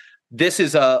 This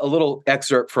is a little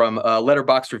excerpt from a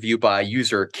Letterboxd review by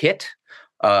user Kit,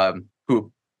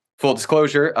 who, full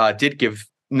disclosure, did give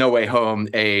No Way Home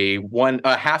a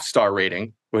 1.5 star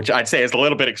rating, which I'd say is a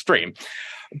little bit extreme.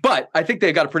 But I think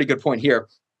they got a pretty good point here.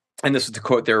 And this is to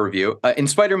quote their review. In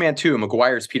Spider-Man 2,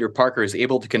 Maguire's Peter Parker is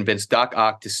able to convince Doc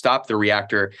Ock to stop the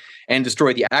reactor and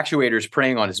destroy the actuators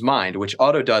preying on his mind, which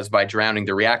Otto does by drowning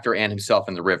the reactor and himself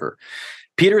in the river.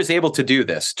 Peter is able to do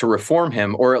this, to reform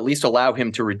him, or at least allow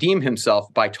him to redeem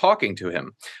himself by talking to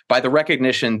him, by the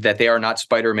recognition that they are not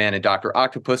Spider-Man and Dr.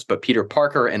 Octopus, but Peter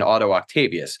Parker and Otto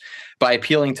Octavius, by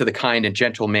appealing to the kind and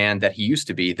gentle man that he used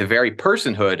to be, the very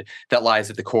personhood that lies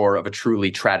at the core of a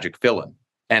truly tragic villain,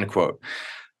 end quote.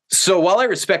 So while I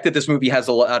respect that this movie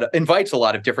invites a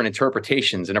lot of different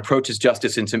interpretations and approaches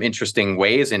justice in some interesting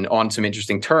ways and on some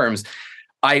interesting terms,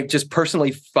 I just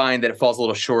personally find that it falls a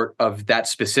little short of that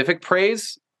specific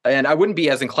praise. And I wouldn't be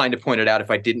as inclined to point it out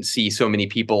if I didn't see so many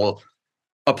people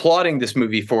applauding this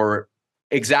movie for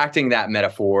exacting that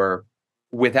metaphor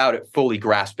without it fully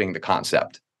grasping the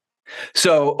concept.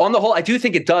 So on the whole, I do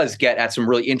think it does get at some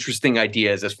really interesting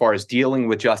ideas as far as dealing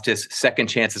with justice, second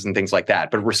chances, and things like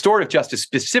that. But restorative justice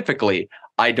specifically,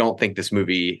 I don't think this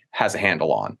movie has a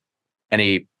handle on.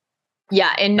 Any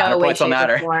Yeah, in no way, points on shape, that,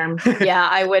 or or- form. Yeah,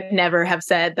 I would never have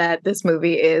said that this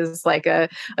movie is like a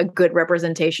good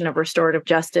representation of restorative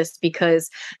justice, because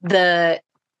the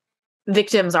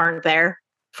victims aren't there,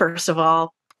 first of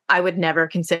all. I would never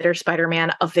consider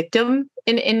Spider-Man a victim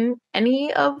in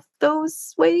any of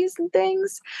those ways and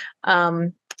things.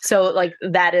 So like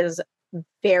that is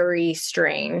very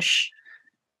strange.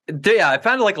 Yeah, I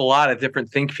found like a lot of different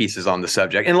think pieces on the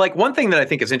subject. And like one thing that I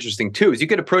think is interesting too is you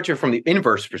could approach it from the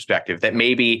inverse perspective, that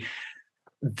maybe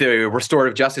the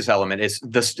restorative justice element is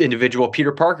this individual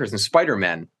Peter Parkers and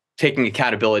Spider-Man taking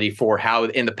accountability for how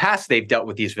in the past they've dealt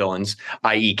with these villains,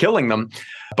 i.e. killing them,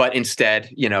 but instead,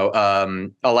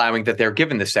 allowing that they're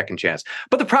given this second chance.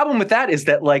 But the problem with that is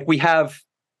that like we have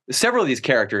several of these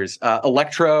characters,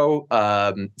 Electro,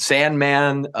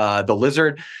 Sandman, the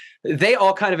Lizard, they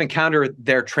all kind of encounter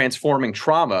their transforming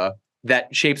trauma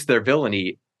that shapes their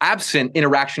villainy absent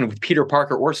interaction with Peter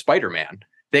Parker or Spider-Man.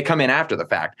 They come in after the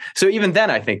fact. So even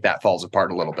then, I think that falls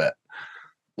apart a little bit.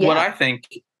 Yeah. What I think,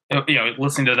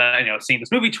 listening to that, seeing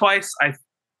this movie twice,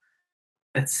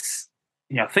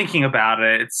 thinking about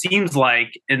it, it seems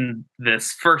like in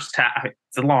this first half,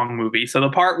 it's a long movie. So the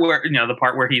part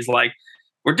where he's like,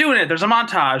 we're doing it. There's a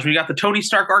montage. We got the Tony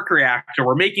Stark arc reactor.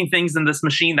 We're making things in this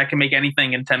machine that can make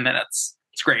anything in 10 minutes.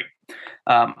 It's great.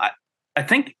 I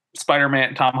think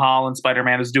Spider-Man, Tom Holland,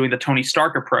 Spider-Man is doing the Tony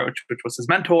Stark approach, which was his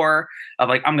mentor of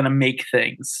like, I'm going to make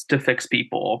things to fix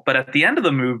people. But at the end of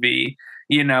the movie,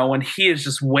 when he is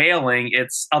just wailing,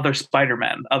 it's other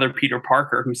Spider-Men, other Peter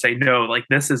Parker who say, no, like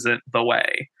this isn't the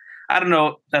way. I don't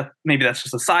know, that maybe that's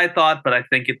just a side thought, but I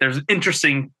think there's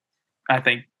interesting,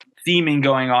 theming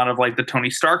going on of like the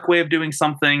Tony Stark way of doing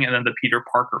something and then the Peter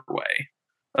Parker way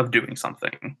of doing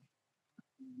something.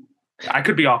 I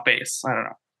could be off base. I don't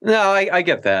know. No, I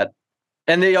get that.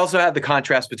 And they also had the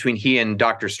contrast between he and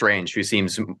Doctor Strange, who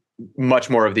seems much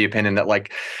more of the opinion that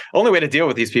like only way to deal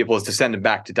with these people is to send them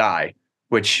back to die,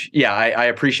 which, yeah, I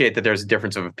appreciate that there's a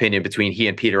difference of opinion between he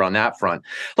and Peter on that front.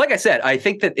 Like I said, I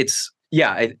think that it's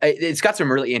got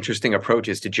some really interesting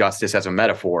approaches to justice as a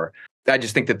metaphor. I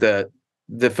just think that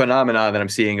the phenomena that I'm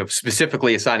seeing of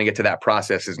specifically assigning it to that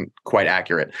process isn't quite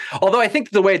accurate. Although I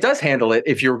think the way it does handle it,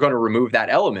 if you're going to remove that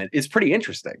element, is pretty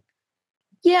interesting.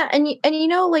 Yeah, and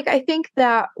like I think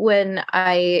that when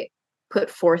I put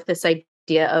forth this idea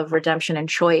of redemption and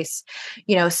choice,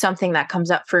 something that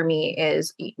comes up for me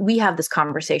is we have this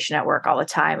conversation at work all the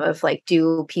time of like,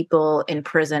 do people in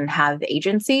prison have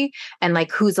agency, and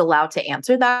like who's allowed to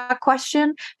answer that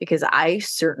question? Because I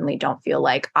certainly don't feel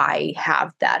like I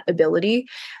have that ability.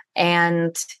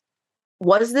 And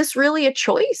was this really a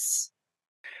choice?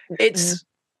 It's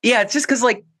just because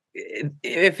like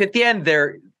if at the end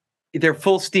they're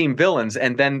full steam villains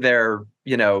and then they're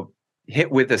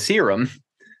hit with a serum,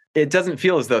 it doesn't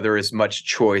feel as though there is much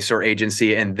choice or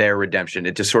agency in their redemption.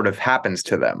 It just sort of happens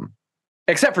to them,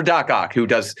 except for Doc Ock, who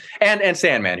does, and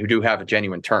Sandman, who do have a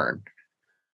genuine turn.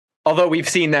 Although we've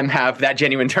seen them have that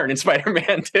genuine turn in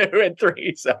Spider-Man 2 and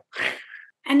 3. So,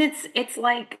 and it's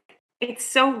like, it's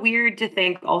so weird to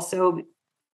think also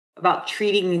about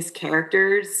treating these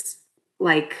characters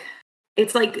like,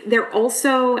 it's like they're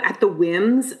also at the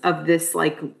whims of this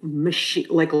like machine,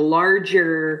 like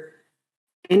larger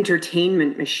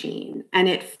entertainment machine. And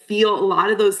a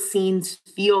lot of those scenes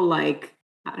feel like,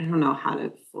 I don't know how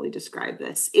to fully describe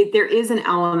this. There is an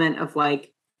element of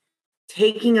like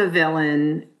taking a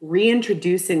villain,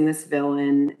 reintroducing this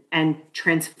villain and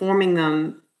transforming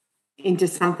them into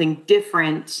something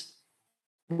different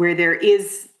where there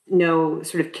is no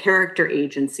sort of character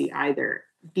agency either,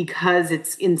 because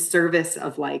it's in service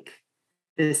of like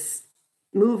this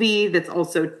movie that's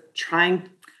also trying.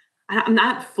 I'm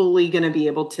not fully going to be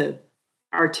able to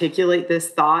articulate this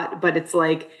thought, but it's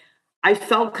like, I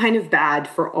felt kind of bad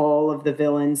for all of the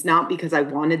villains, not because I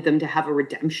wanted them to have a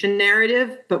redemption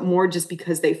narrative, but more just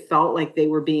because they felt like they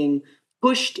were being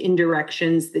pushed in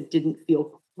directions that didn't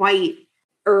feel quite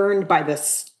earned by the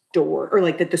story, or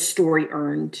like that the story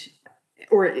earned,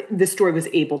 or the story was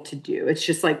able to do. It's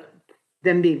just like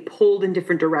them being pulled in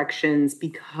different directions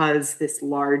because this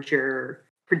larger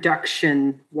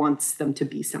production wants them to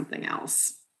be something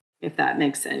else, if that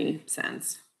makes any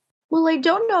sense. Well, I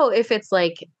don't know if it's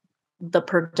like the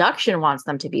production wants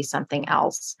them to be something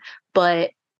else,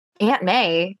 but Aunt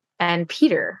May and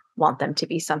Peter want them to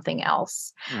be something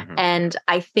else. Mm-hmm. And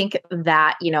I think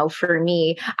that, for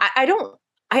me, I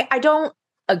don't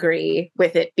agree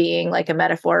with it being like a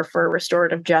metaphor for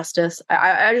restorative justice.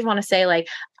 I just want to say, like,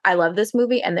 I love this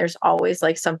movie, and there's always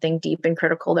like something deep and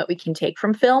critical that we can take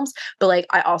from films. But like,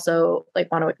 I also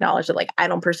like want to acknowledge that like I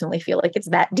don't personally feel like it's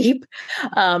that deep,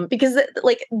 because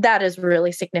like that is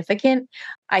really significant.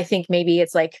 I think maybe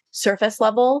it's like surface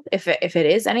level, if it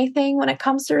is anything when it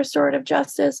comes to restorative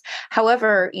justice.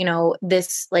 However,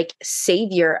 this like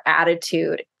savior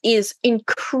attitude is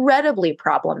incredibly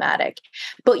problematic.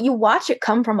 But you watch it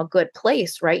come from a good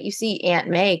place, right? You see Aunt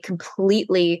May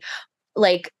completely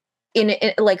like in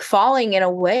like falling in a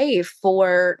way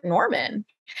for Norman,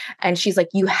 and she's like,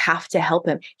 you have to help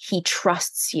him, he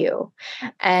trusts you.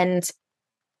 And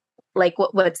like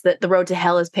what's the road to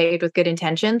hell is paved with good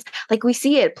intentions, like we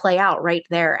see it play out right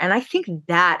there. And I think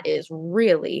that is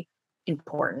really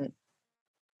important.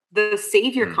 The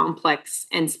savior complex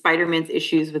and Spider-Man's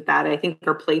issues with that, I think,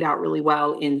 are played out really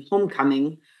well in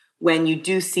Homecoming, when you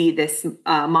do see this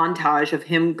montage of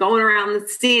him going around the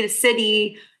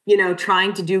city,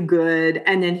 trying to do good.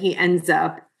 And then he ends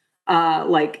up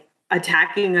like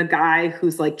attacking a guy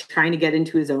who's like trying to get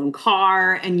into his own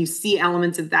car. And you see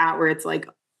elements of that where it's like,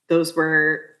 those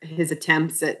were his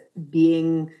attempts at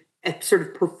sort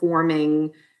of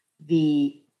performing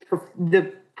the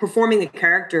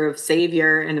character of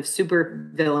savior and of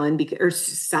supervillain, or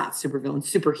not supervillain,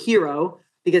 superhero,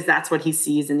 because that's what he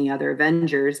sees in the other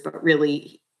Avengers. But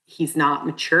really, he's not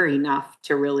mature enough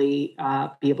to really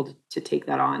be able to take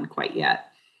that on quite yet.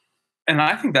 And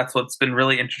I think that's what's been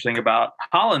really interesting about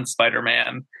Holland's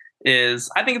Spider-Man is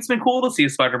I think it's been cool to see a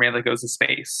Spider-Man that goes to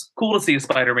space. Cool to see a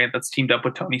Spider-Man that's teamed up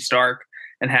with Tony Stark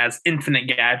and has infinite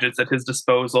gadgets at his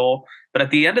disposal. But at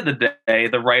the end of the day,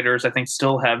 the writers, I think,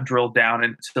 still have drilled down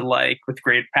into like, with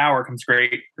great power comes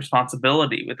great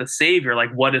responsibility. With a savior,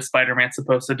 like, what is Spider-Man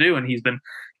supposed to do? And he's been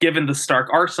given the Stark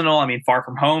arsenal. I mean, Far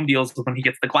From Home deals with when he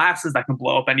gets the glasses that can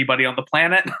blow up anybody on the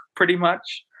planet, pretty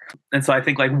much. And so I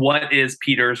think, like, what is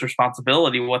Peter's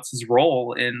responsibility? What's his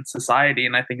role in society?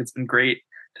 And I think it's been great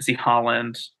to see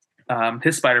Holland,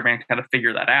 his Spider-Man, kind of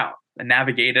figure that out and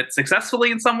navigate it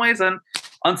successfully in some ways and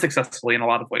unsuccessfully in a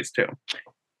lot of ways too.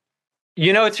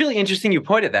 It's really interesting you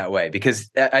put it that way, because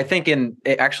I think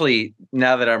actually,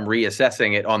 now that I'm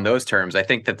reassessing it on those terms, I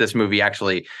think that this movie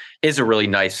actually is a really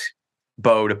nice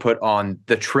bow to put on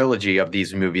the trilogy of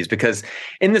these movies, because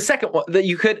in the second one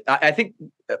that I think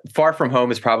Far From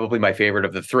Home is probably my favorite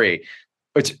of the three,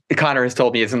 which Connor has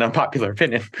told me is an unpopular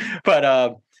opinion.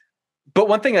 But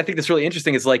one thing I think that's really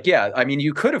interesting is like, yeah, I mean,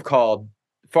 you could have called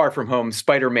Far From Home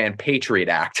Spider-Man Patriot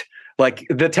Act, like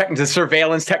the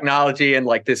surveillance technology and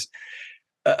like this,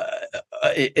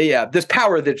 this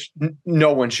power that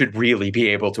no one should really be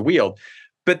able to wield.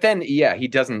 But then, yeah,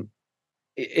 it doesn't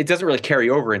really carry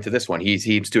over into this one. He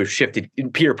seems to have shifted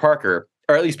in Peter Parker,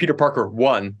 or at least Peter Parker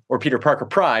 1 or Peter Parker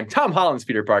Prime, Tom Holland's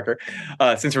Peter Parker,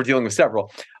 since we're dealing with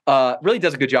several, really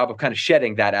does a good job of kind of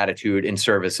shedding that attitude in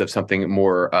service of something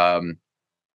more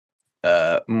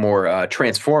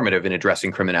transformative in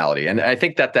addressing criminality. And I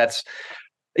think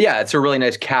it's a really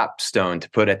nice capstone to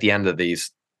put at the end of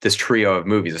this trio of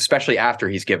movies, especially after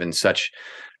he's given such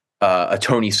a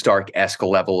Tony Stark-esque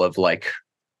level of like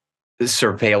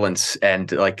surveillance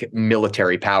and like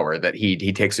military power that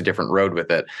he takes a different road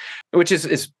with it, which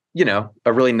is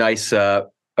a really nice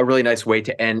way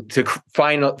to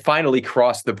finally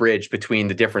cross the bridge between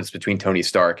the difference between Tony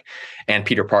Stark and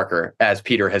Peter Parker, as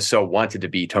Peter has so wanted to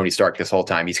be Tony Stark this whole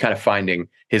time. He's kind of finding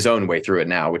his own way through it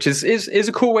now, which is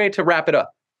a cool way to wrap it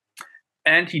up.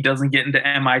 And he doesn't get into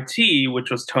MIT, which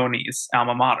was Tony's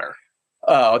alma mater.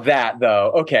 Oh, that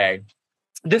though. Okay.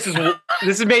 This is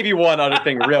maybe one other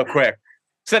thing real quick.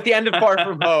 So at the end of Far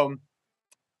From Home,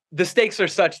 the stakes are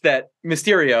such that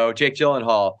Mysterio, Jake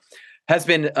Gyllenhaal,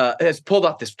 has pulled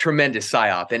off this tremendous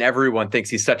psyop, and everyone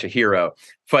thinks he's such a hero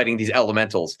fighting these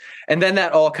elementals. And then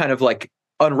that all kind of like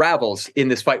unravels in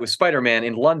this fight with Spider-Man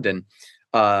in London.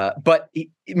 But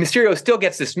Mysterio still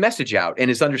gets this message out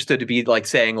and is understood to be like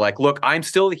saying like, look, I'm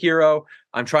still the hero.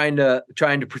 I'm trying to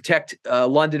protect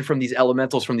London from these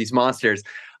elementals, from these monsters.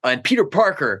 And Peter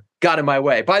Parker got in my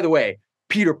way. By the way,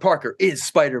 Peter Parker is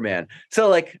Spider-Man. So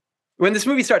like when this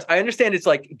movie starts, I understand it's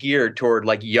like geared toward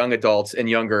like young adults and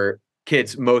younger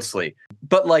kids mostly.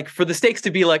 But like for the stakes to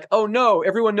be like, oh no,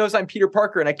 everyone knows I'm Peter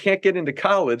Parker and I can't get into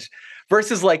college,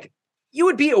 versus like you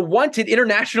would be a wanted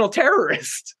international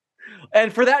terrorist.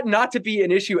 And for that not to be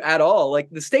an issue at all, like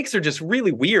the stakes are just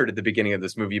really weird at the beginning of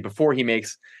this movie before he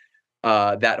makes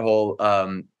that whole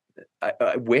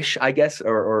wish, I guess,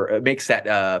 or makes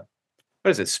that what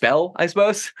is it, spell, I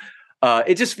suppose.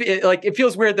 It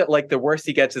feels weird that like the worst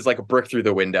he gets is like a brick through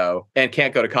the window and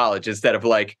can't go to college, instead of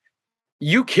like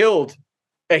you killed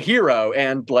a hero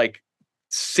and like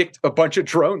sicked a bunch of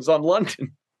drones on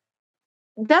London.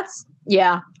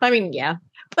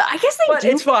 But I guess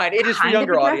it's fine. It is for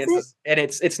younger audiences, and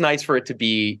it's nice for it to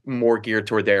be more geared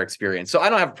toward their experience. So I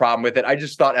don't have a problem with it. I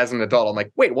just thought as an adult, I'm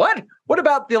like, wait, what? What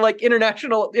about the like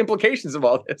international implications of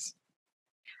all this?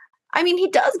 I mean, he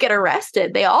does get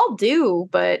arrested. They all do,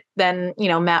 but then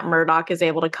Matt Murdock is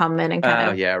able to come in and kind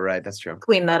of that's true,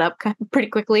 clean that up pretty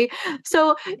quickly.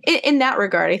 So in that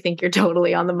regard, I think you're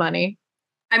totally on the money.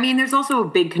 I mean, there's also a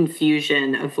big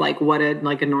confusion of like what a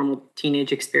normal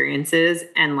teenage experience is,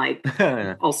 and like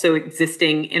also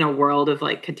existing in a world of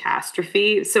like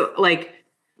catastrophe. So like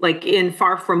in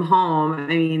Far From Home,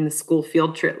 I mean, the school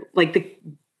field trip, like the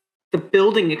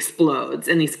building explodes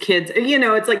and these kids,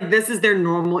 it's like this is their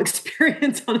normal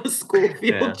experience on a school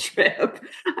field trip.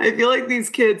 I feel like these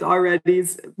kids'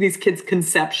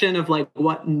 conception of like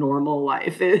what normal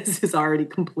life is already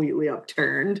completely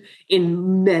upturned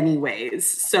in many ways.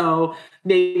 So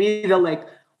maybe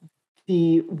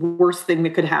the worst thing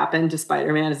that could happen to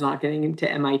Spider-Man is not getting into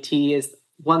MIT is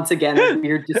once again a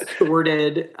weird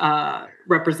distorted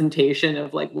representation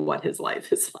of like what his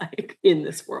life is like in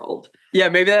this world. Yeah,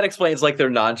 maybe that explains like their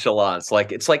nonchalance.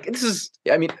 Like it's like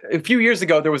I mean, a few years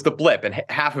ago there was the blip and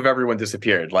half of everyone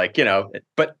disappeared. Like,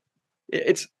 but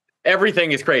it's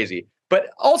everything is crazy. But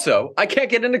also, I can't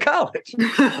get into college.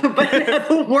 But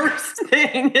the worst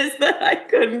thing is that I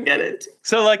couldn't get it.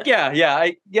 So like,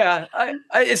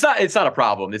 it's not a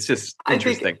problem. It's just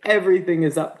interesting. I think everything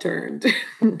is upturned.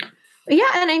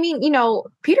 Yeah, and I mean,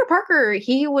 Peter Parker,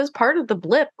 he was part of the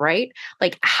blip, right?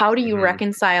 Like, how do you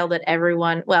reconcile that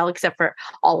everyone, well, except for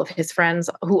all of his friends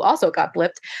who also got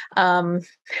blipped,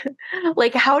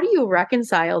 like, how do you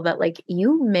reconcile that, like,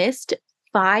 you missed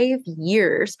 5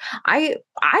 years? I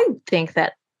think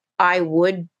that I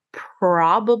would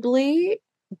probably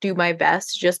do my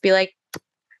best to just be like,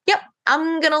 yep,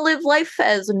 I'm going to live life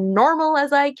as normal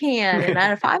as I can.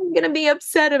 And if I'm going to be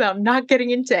upset about not getting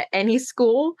into any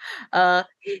school,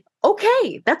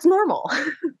 okay, that's normal.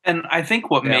 And I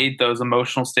think what made those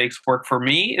emotional stakes work for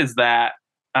me is that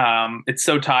it's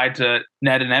so tied to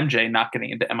Ned and MJ not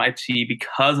getting into MIT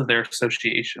because of their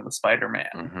association with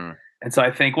Spider-Man. And so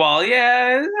I think, well,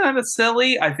 yeah, it's kind of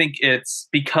silly. I think it's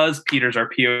because Peter's our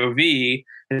POV.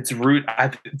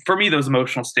 For me, those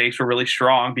emotional stakes were really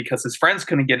strong because his friends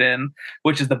couldn't get in,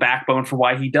 which is the backbone for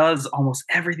why he does almost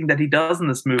everything that he does in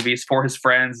this movie is for his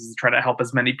friends, is to try to help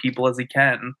as many people as he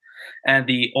can. And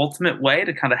the ultimate way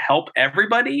to kind of help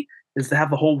everybody is to have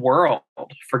the whole world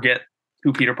forget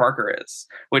who Peter Parker is,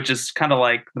 which is kind of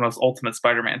like the most ultimate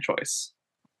Spider-Man choice.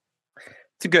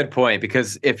 It's a good point,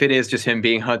 because if it is just him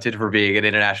being hunted for being an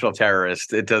international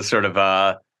terrorist, it does sort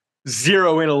of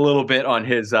zero in a little bit on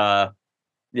his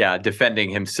defending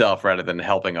himself rather than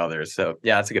helping others. So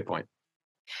yeah, that's a good point.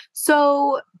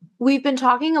 So we've been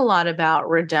talking a lot about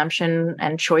redemption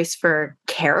and choice for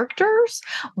characters,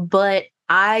 but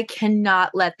I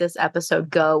cannot let this episode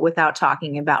go without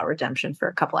talking about redemption for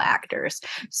a couple of actors.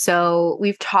 So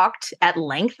we've talked at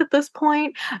length at this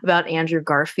point about Andrew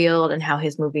Garfield and how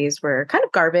his movies were kind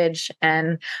of garbage,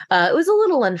 and it was a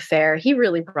little unfair. He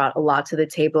really brought a lot to the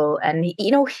table, and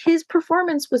his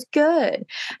performance was good.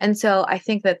 And so I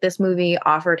think that this movie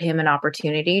offered him an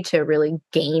opportunity to really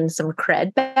gain some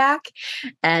cred back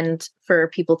and for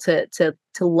people to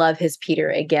love his Peter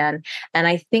again. And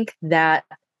I think that,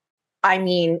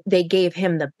 they gave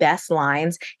him the best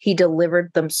lines. He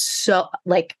delivered them so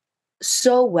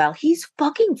well. He's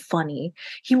fucking funny.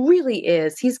 He really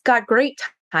is. He's got great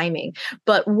timing.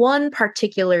 But one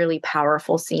particularly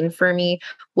powerful scene for me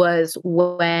was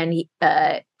when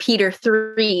Peter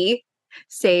 3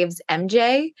 saves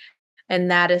MJ. And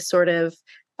that is sort of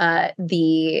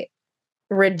the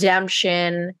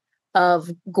redemption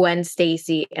of Gwen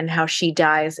Stacy and how she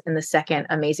dies in the second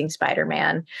Amazing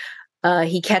Spider-Man.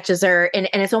 He catches her, and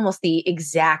it's almost the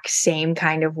exact same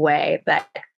kind of way that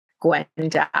Gwen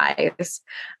dies.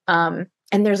 And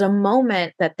there's a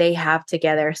moment that they have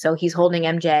together. So he's holding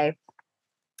MJ,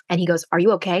 and he goes, "Are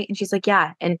you okay?" And she's like,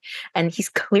 "Yeah." And he's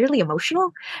clearly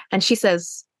emotional. And she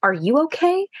says, "Are you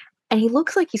okay?" And he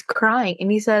looks like he's crying,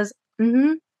 and he says,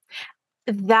 "Mm-hmm."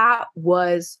 That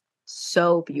was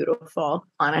so beautiful,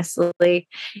 honestly.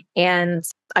 And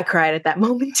I cried at that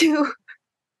moment too.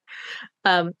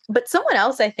 But someone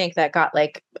else I think that got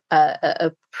like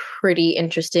a pretty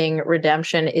interesting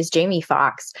redemption is Jamie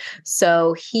Foxx.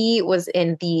 So he was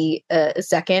in the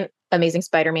second Amazing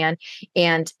Spider-Man,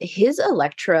 and his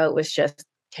Electro was just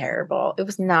terrible. It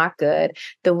was not good.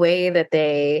 The way that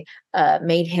they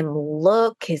made him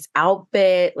look, his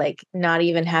outfit, like not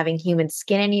even having human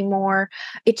skin anymore,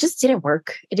 it just didn't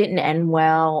work. It didn't end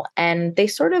well. And they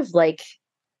sort of like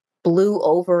blew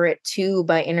over it too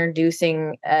by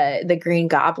introducing the Green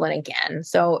Goblin again.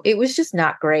 So it was just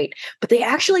not great. But they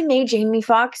actually made Jamie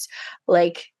Foxx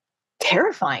like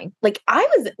terrifying. Like I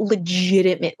was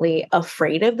legitimately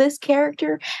afraid of this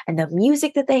character and the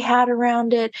music that they had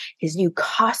around it, his new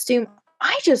costume.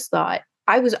 I just thought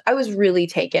I was really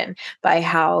taken by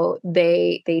how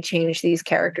they changed these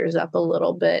characters up a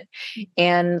little bit.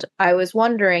 And I was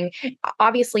wondering,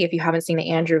 obviously, if you haven't seen the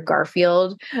Andrew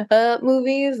Garfield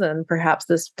movies, then perhaps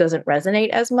this doesn't resonate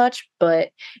as much. But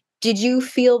did you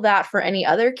feel that for any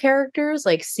other characters,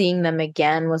 like seeing them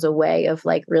again was a way of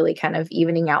like really kind of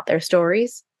evening out their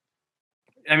stories?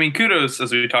 I mean, kudos,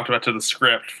 as we talked about, to the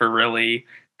script for really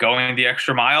going the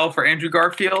extra mile for Andrew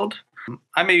Garfield.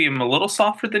 I maybe am a little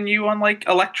softer than you on like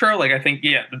Electro. Like I think,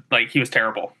 yeah, like he was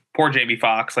terrible. Poor Jamie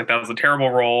Foxx. Like that was a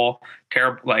terrible role.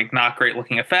 Terrible, like not great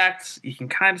looking effects. You can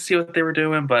kind of see what they were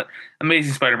doing, but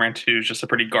Amazing Spider-Man 2 is just a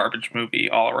pretty garbage movie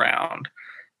all around.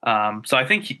 So I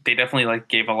think they definitely like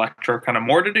gave Electro kind of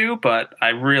more to do, but I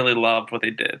really loved what they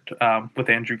did with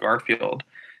Andrew Garfield.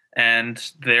 And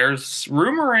there's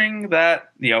rumoring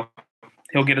that he'll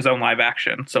get his own live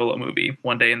action solo movie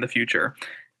one day in the future.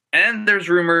 And there's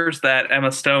rumors that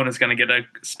Emma Stone is going to get a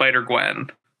Spider-Gwen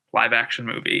live-action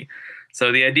movie.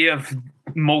 So the idea of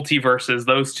multiverses,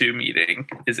 those two meeting,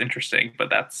 is interesting, but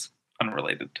that's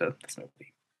unrelated to this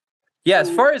movie. Yeah, as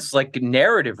far as like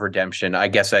narrative redemption, I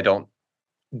guess I don't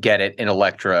get it in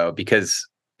Electro, because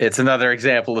it's another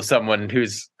example of someone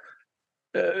who's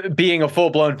being a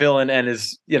full-blown villain and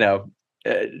is,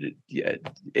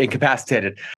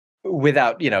 incapacitated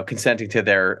without consenting to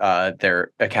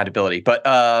their accountability. But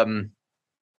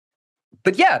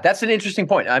yeah, that's an interesting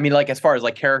point. I mean, like as far as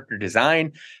like character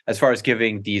design, as far as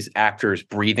giving these actors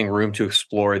breathing room to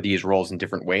explore these roles in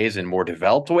different ways, in more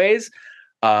developed ways,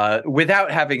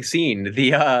 without having seen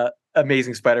the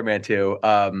Amazing Spider-Man 2,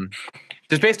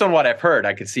 just based on what I've heard,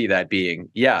 I could see that being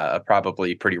a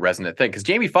probably pretty resonant thing, because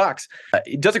Jamie Foxx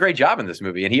does a great job in this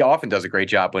movie, and he often does a great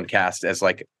job when cast as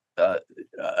like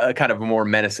a kind of a more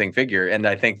menacing figure. And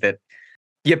I think that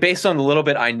Yeah, based on the little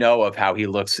bit I know of how he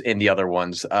looks in the other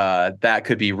ones, that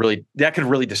could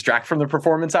really distract from the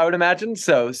performance, I would imagine.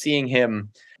 So seeing him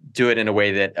do it in a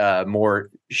way that more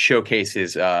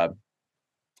showcases,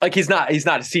 like he's not a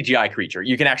CGI creature.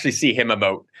 You can actually see him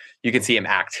emote. You can see him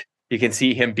act. You can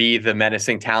see him be the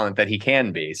menacing talent that he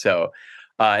can be. So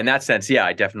in that sense, yeah,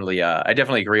 I definitely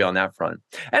agree on that front.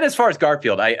 And as far as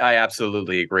Garfield, I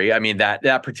absolutely agree. I mean,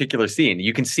 that particular scene,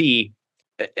 you can see.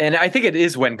 And I think it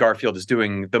is when Garfield is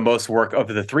doing the most work of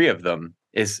the three of them,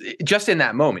 is just in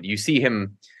that moment. You see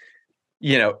him,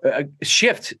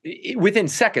 shift within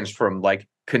seconds from like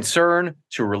concern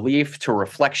to relief to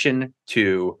reflection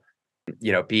to,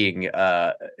 being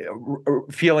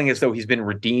feeling as though he's been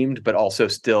redeemed, but also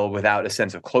still without a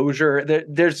sense of closure.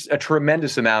 There's a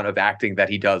tremendous amount of acting that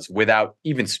he does without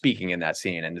even speaking in that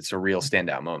scene. And it's a real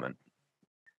standout moment.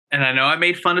 And I know I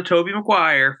made fun of Tobey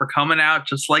Maguire for coming out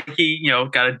just like he,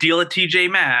 got a deal at TJ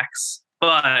Maxx,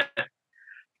 but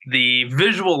the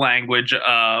visual language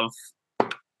of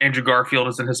Andrew Garfield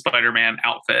is in his Spider-Man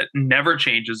outfit never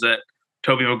changes it.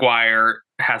 Tobey Maguire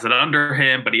has it under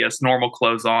him, but he has normal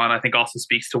clothes on. I think also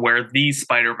speaks to where these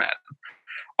Spider-Men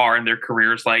are in their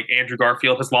careers. Like Andrew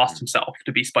Garfield has lost himself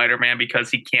to be Spider-Man because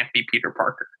he can't be Peter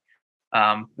Parker,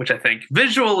 which I think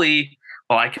visually,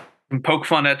 well, I can poke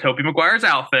fun at Tobey Maguire's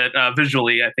outfit.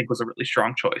 Visually, I think was a really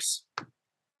strong choice.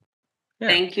 Yeah.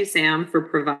 Thank you, Sam, for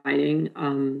providing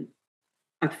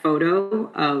a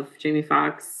photo of Jamie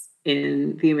Foxx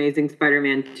in The Amazing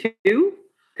Spider-Man 2,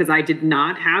 because I did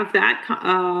not have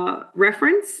that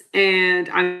reference, and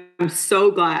I'm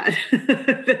so glad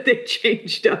that they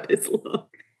changed up his look.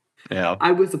 Yeah,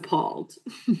 I was appalled.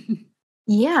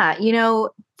 Yeah,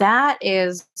 that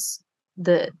is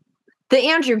the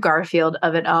Andrew Garfield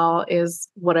of it all is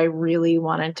what I really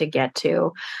wanted to get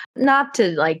to. Not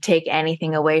to like take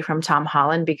anything away from Tom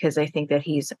Holland, because I think that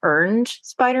he's earned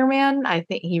Spider-Man. I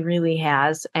think he really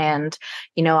has. And,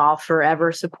 I'll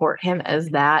forever support him as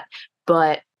that.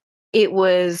 But it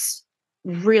was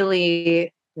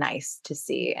really nice to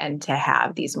see and to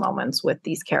have these moments with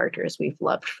these characters we've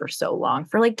loved for so long,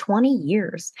 for like 20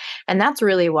 years. And that's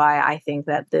really why I think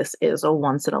that this is a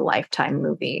once in a lifetime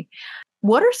movie.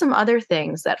 What are some other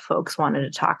things that folks wanted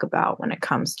to talk about when it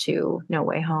comes to No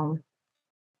Way Home?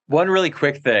 One really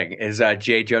quick thing is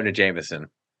J. Jonah Jameson,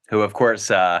 who, of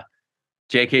course,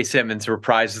 J.K. Simmons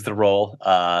reprises the role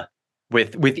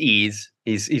with ease.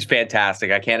 He's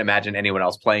fantastic. I can't imagine anyone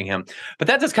else playing him. But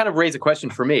that does kind of raise a question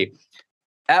for me.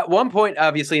 At one point,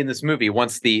 obviously, in this movie,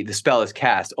 once the spell is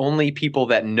cast, only people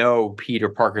that know Peter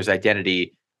Parker's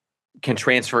identity can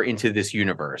transfer into this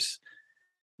universe.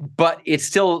 But it's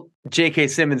still J.K.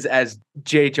 Simmons as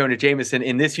J. Jonah Jameson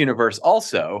in this universe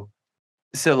also.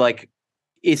 So, like,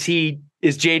 is J.K.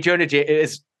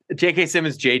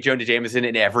 Simmons J. Jonah Jameson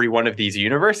in every one of these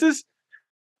universes?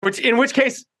 In which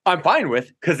case, I'm fine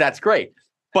with, because that's great.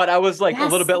 But I was like a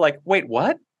little bit like, wait,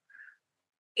 what?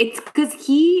 It's because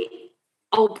he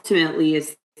ultimately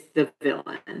is the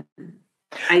villain.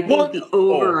 I think the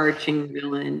overarching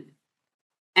villain.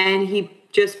 And he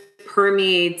just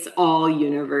permeates all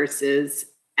universes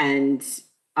and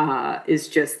is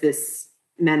just this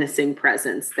menacing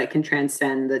presence that can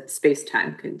transcend the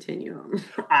space-time continuum.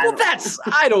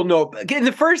 I don't know. In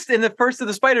the first of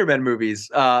the Spider-Man movies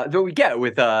that we get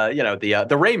with the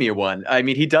Raimi one, I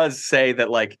mean, he does say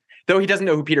that, like, though he doesn't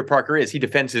know who Peter Parker is, he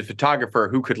defends his photographer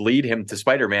who could lead him to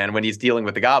Spider-Man when he's dealing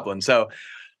with the Goblin. So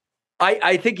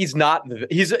I think he's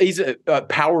a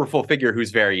powerful figure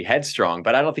who's very headstrong,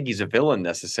 but I don't think he's a villain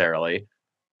necessarily.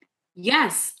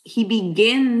 Yes, he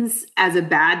begins as a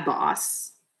bad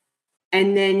boss,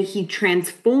 and then he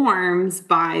transforms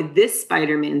by this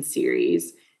Spider-Man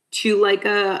series to like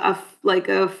a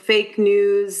fake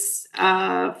news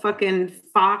fucking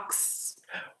Fox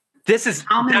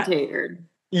commentator.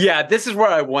 This is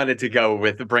where I wanted to go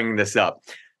with bringing this up.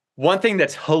 One thing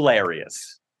that's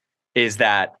hilarious is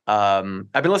that I've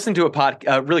been listening to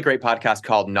a really great podcast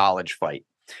called Knowledge Fight.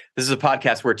 This is a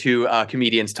podcast where two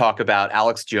comedians talk about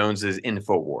Alex Jones's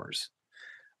InfoWars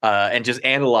and just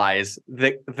analyze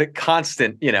the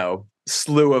constant,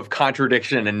 slew of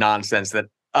contradiction and nonsense that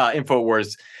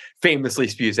InfoWars famously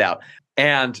spews out.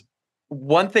 And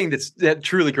one thing that's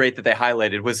truly great that they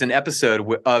highlighted was an episode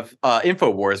of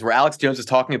InfoWars where Alex Jones was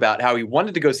talking about how he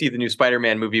wanted to go see the new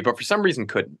Spider-Man movie, but for some reason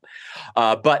couldn't.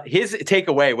 But his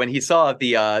takeaway when he saw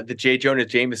the J. Jonah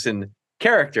Jameson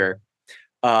character,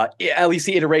 at least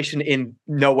the iteration in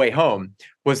No Way Home,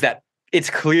 was that it's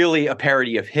clearly a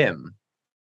parody of him.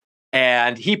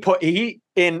 And he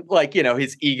in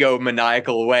his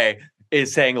egomaniacal way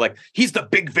is saying like, he's the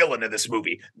big villain of this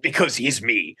movie because he's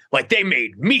me. Like, they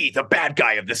made me the bad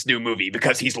guy of this new movie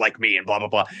because he's like me and blah, blah,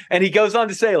 blah. And he goes on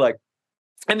to say like,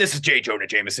 and this is J. Jonah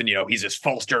Jameson, he's this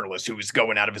false journalist who's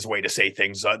going out of his way to say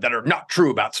things that are not true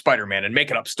about Spider-Man and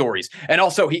making up stories. And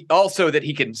also that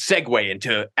he can segue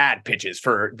into ad pitches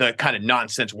for the kind of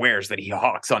nonsense wares that he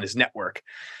hawks on his network.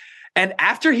 And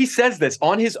after he says this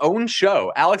on his own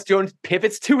show, Alex Jones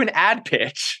pivots to an ad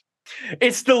pitch.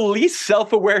 It's the least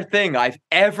self-aware thing I've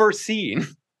ever seen.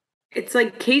 It's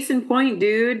like case in point,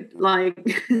 dude.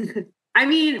 Like, I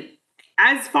mean,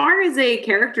 as far as a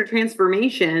character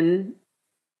transformation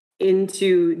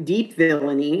into deep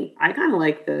villainy, I kind of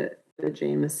like the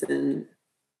Jameson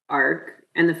arc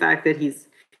and the fact that is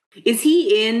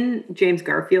he in James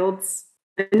Garfield's,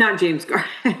 not James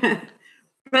Garfield.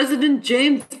 President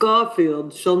James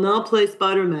Garfield shall now play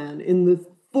Spider-Man in the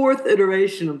 4th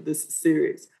iteration of this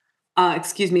series.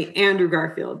 Excuse me, Andrew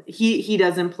Garfield. He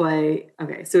doesn't play.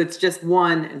 Okay, so it's just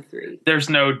 1 and 3. There's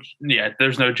no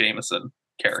Jameson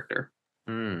character.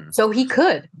 So he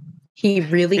could. He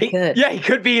really could. Yeah, he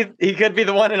could be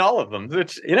the one in all of them.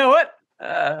 Which, you know what?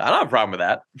 I don't have a problem with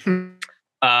that.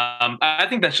 I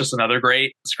think that's just another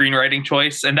great screenwriting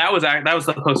choice, and that was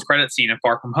the post-credit scene in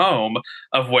Far From Home,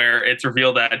 of where it's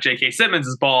revealed that J.K. Simmons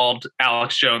is bald,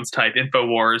 Alex Jones type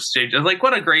Infowars. Like,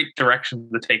 what a great direction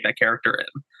to take that character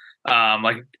in.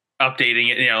 Like updating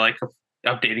it,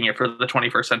 updating it for the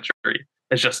 21st century.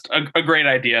 It's just a great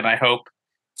idea, and I hope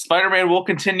Spider-Man will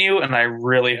continue, and I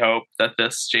really hope that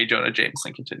this J. Jonah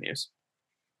Jameson continues.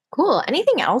 Cool.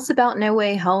 Anything else about No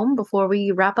Way Home before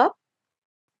we wrap up?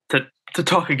 To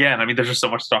talk again, I mean, there's just so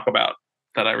much to talk about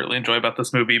that I really enjoy about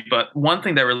this movie. But one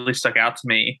thing that really stuck out to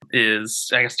me is,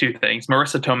 I guess, 2 things.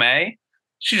 Marissa Tomei,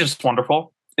 she's just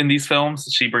wonderful in these films.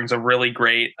 She brings a really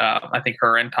great, I think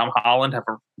her and Tom Holland have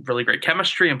a really great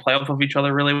chemistry and play off of each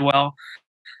other really well.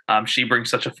 She brings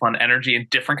such a fun energy and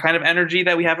different kind of energy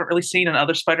that we haven't really seen in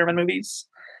other Spider-Man movies.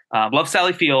 Love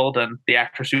Sally Field and the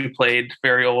actress who played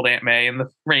very old Aunt May in the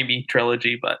Raimi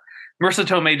trilogy, but Marissa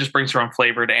Tomei just brings her own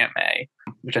flavor to Aunt May,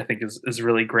 which I think is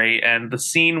really great. And the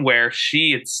scene where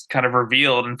it's kind of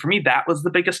revealed, and for me, that was the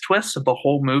biggest twist of the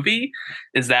whole movie,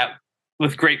 is that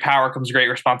with great power comes great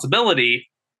responsibility.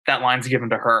 That line's given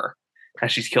to her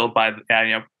as she's killed by,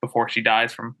 before she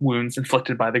dies from wounds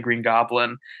inflicted by the Green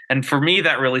Goblin. And for me,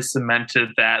 that really cemented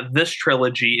that this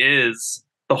trilogy is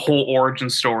the whole origin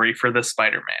story for this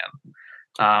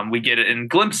Spider-Man. We get it in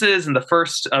glimpses in the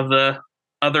first of the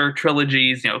other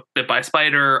trilogies, Bit by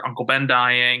Spider, Uncle Ben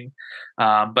dying.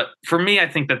 But for me, I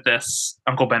think that this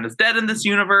Uncle Ben is dead in this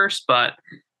universe, but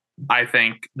I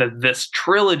think that this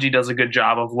trilogy does a good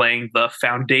job of laying the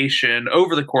foundation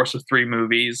over the course of 3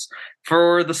 movies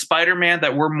for the Spider-Man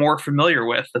that we're more familiar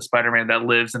with, the Spider-Man that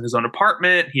lives in his own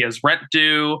apartment. He has rent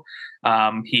due.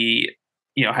 He,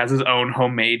 has his own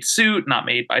homemade suit, not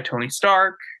made by Tony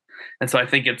Stark. And so I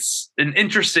think it's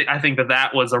I think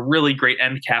that was a really great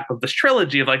end cap of this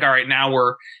trilogy of like, all right, now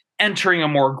we're entering a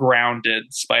more grounded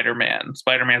Spider-Man.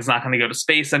 Spider-Man's not going to go to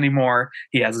space anymore.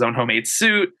 He has his own homemade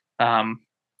suit.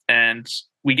 And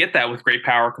we get that with great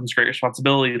power comes great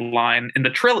responsibility line in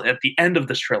at the end of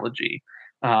this trilogy,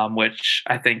 which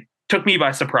I think took me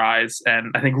by surprise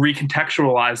and I think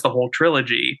recontextualized the whole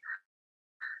trilogy,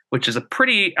 which is a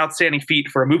pretty outstanding feat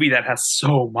for a movie that has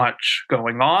so much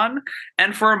going on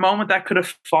and for a moment that could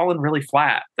have fallen really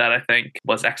flat, that I think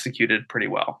was executed pretty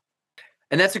well.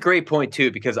 And that's a great point too,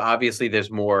 because obviously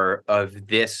there's more of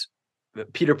this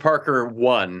Peter Parker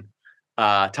 1,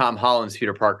 Tom Holland's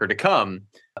Peter Parker to come,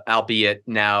 albeit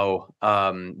now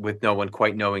with no one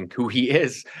quite knowing who he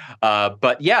is.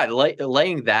 But yeah,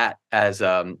 laying that as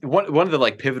one of the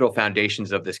like pivotal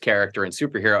foundations of this character and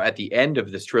superhero at the end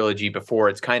of this trilogy before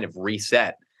it's kind of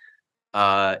reset.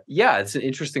 It's an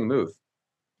interesting move.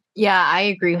 Yeah, I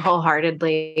agree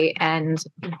wholeheartedly. And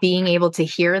being able to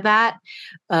hear that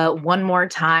one more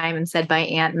time and said by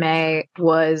Aunt May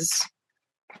was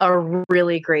a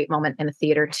really great moment in the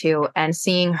theater too. And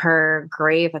seeing her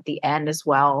grave at the end as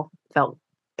well felt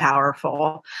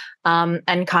powerful.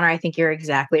 And Connor, I think you're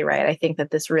exactly right. I think that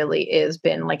this really has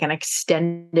been like an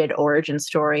extended origin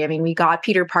story. I mean, we got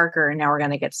Peter Parker and now we're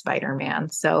going to get Spider-Man.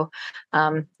 So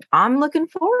I'm looking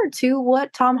forward to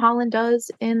what Tom Holland does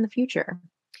in the future.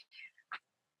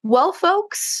 Well,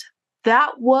 folks,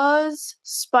 that was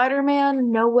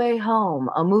Spider-Man No Way Home,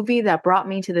 a movie that brought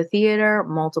me to the theater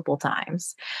multiple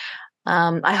times.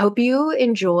 I hope you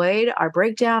enjoyed our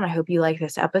breakdown. I hope you like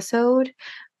this episode.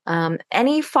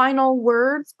 Any final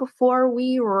words before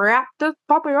we wrap this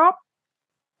puppy up?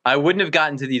 I wouldn't have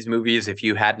gotten to these movies if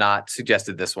you had not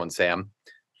suggested this one, Sam.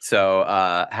 So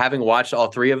having watched all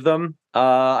 3 of them,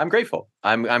 I'm grateful.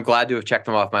 I'm glad to have checked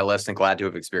them off my list and glad to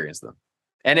have experienced them.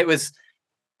 And it was,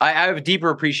 I have a deeper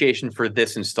appreciation for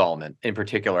this installment in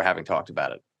particular, having talked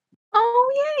about it.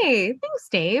 Oh, yay. Thanks,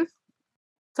 Dave.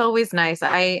 It's always nice.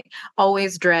 I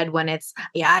always dread when it's,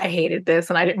 I hated this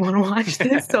and I didn't want to watch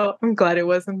this. So I'm glad it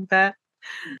wasn't that.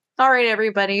 All right,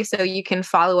 everybody. So you can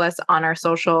follow us on our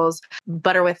socials,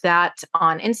 Butter With That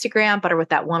on Instagram, Butter With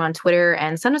That 1 on Twitter,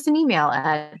 and send us an email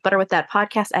at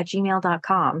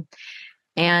butterwiththatpodcast@gmail.com.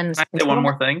 And Can I say one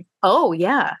more thing? Oh,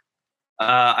 yeah.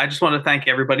 I just want to thank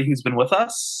everybody who's been with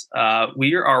us.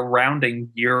 We are rounding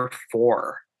year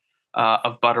 4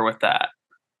 of Butter With That.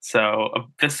 So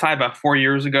this time, about 4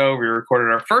 years ago, we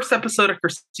recorded our first episode of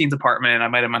Christine's apartment. I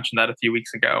might have mentioned that a few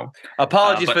weeks ago.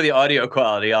 Apologies for the audio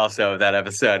quality also of that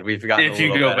episode. We've gotten if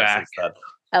you go back,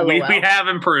 we have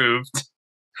improved.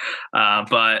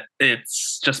 But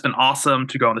it's just been awesome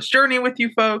to go on this journey with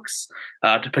you folks,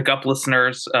 to pick up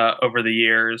listeners over the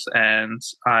years. And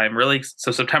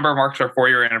so September marks our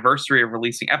 4-year anniversary of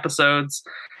releasing episodes.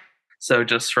 So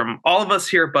just from all of us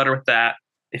here at Butter With That,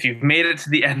 if you've made it to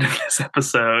the end of this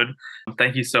episode,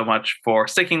 thank you so much for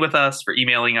sticking with us, for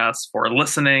emailing us, for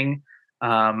listening,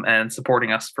 and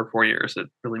supporting us for 4 years. It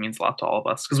really means a lot to all of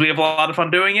us because we have a lot of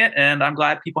fun doing it, and I'm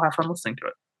glad people have fun listening to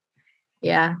it.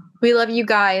 Yeah, we love you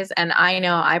guys. And I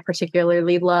know I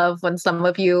particularly love when some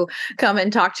of you come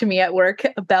and talk to me at work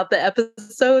about the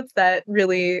episodes. That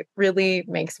really, really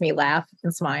makes me laugh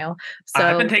and smile. So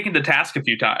I've been taken to task a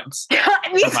few times me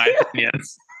for my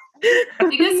opinions.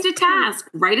 Take us to task.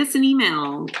 Write us an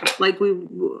email. Like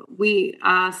we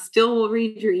still will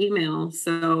read your email.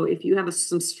 So if you have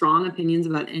some strong opinions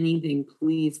about anything,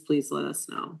 please let us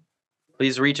know.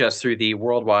 Please reach us through the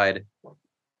World Wide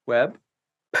Web.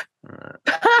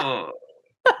 Sam,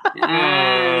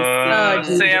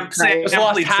 just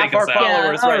lost half our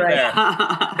followers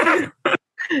right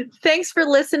there. Thanks for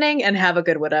listening and have a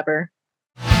good whatever.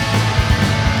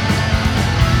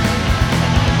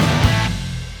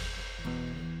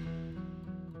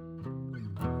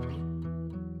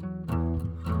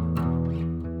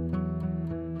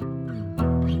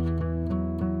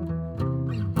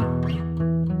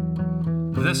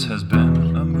 This has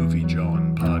been a Movie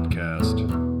Jawin'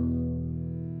 podcast.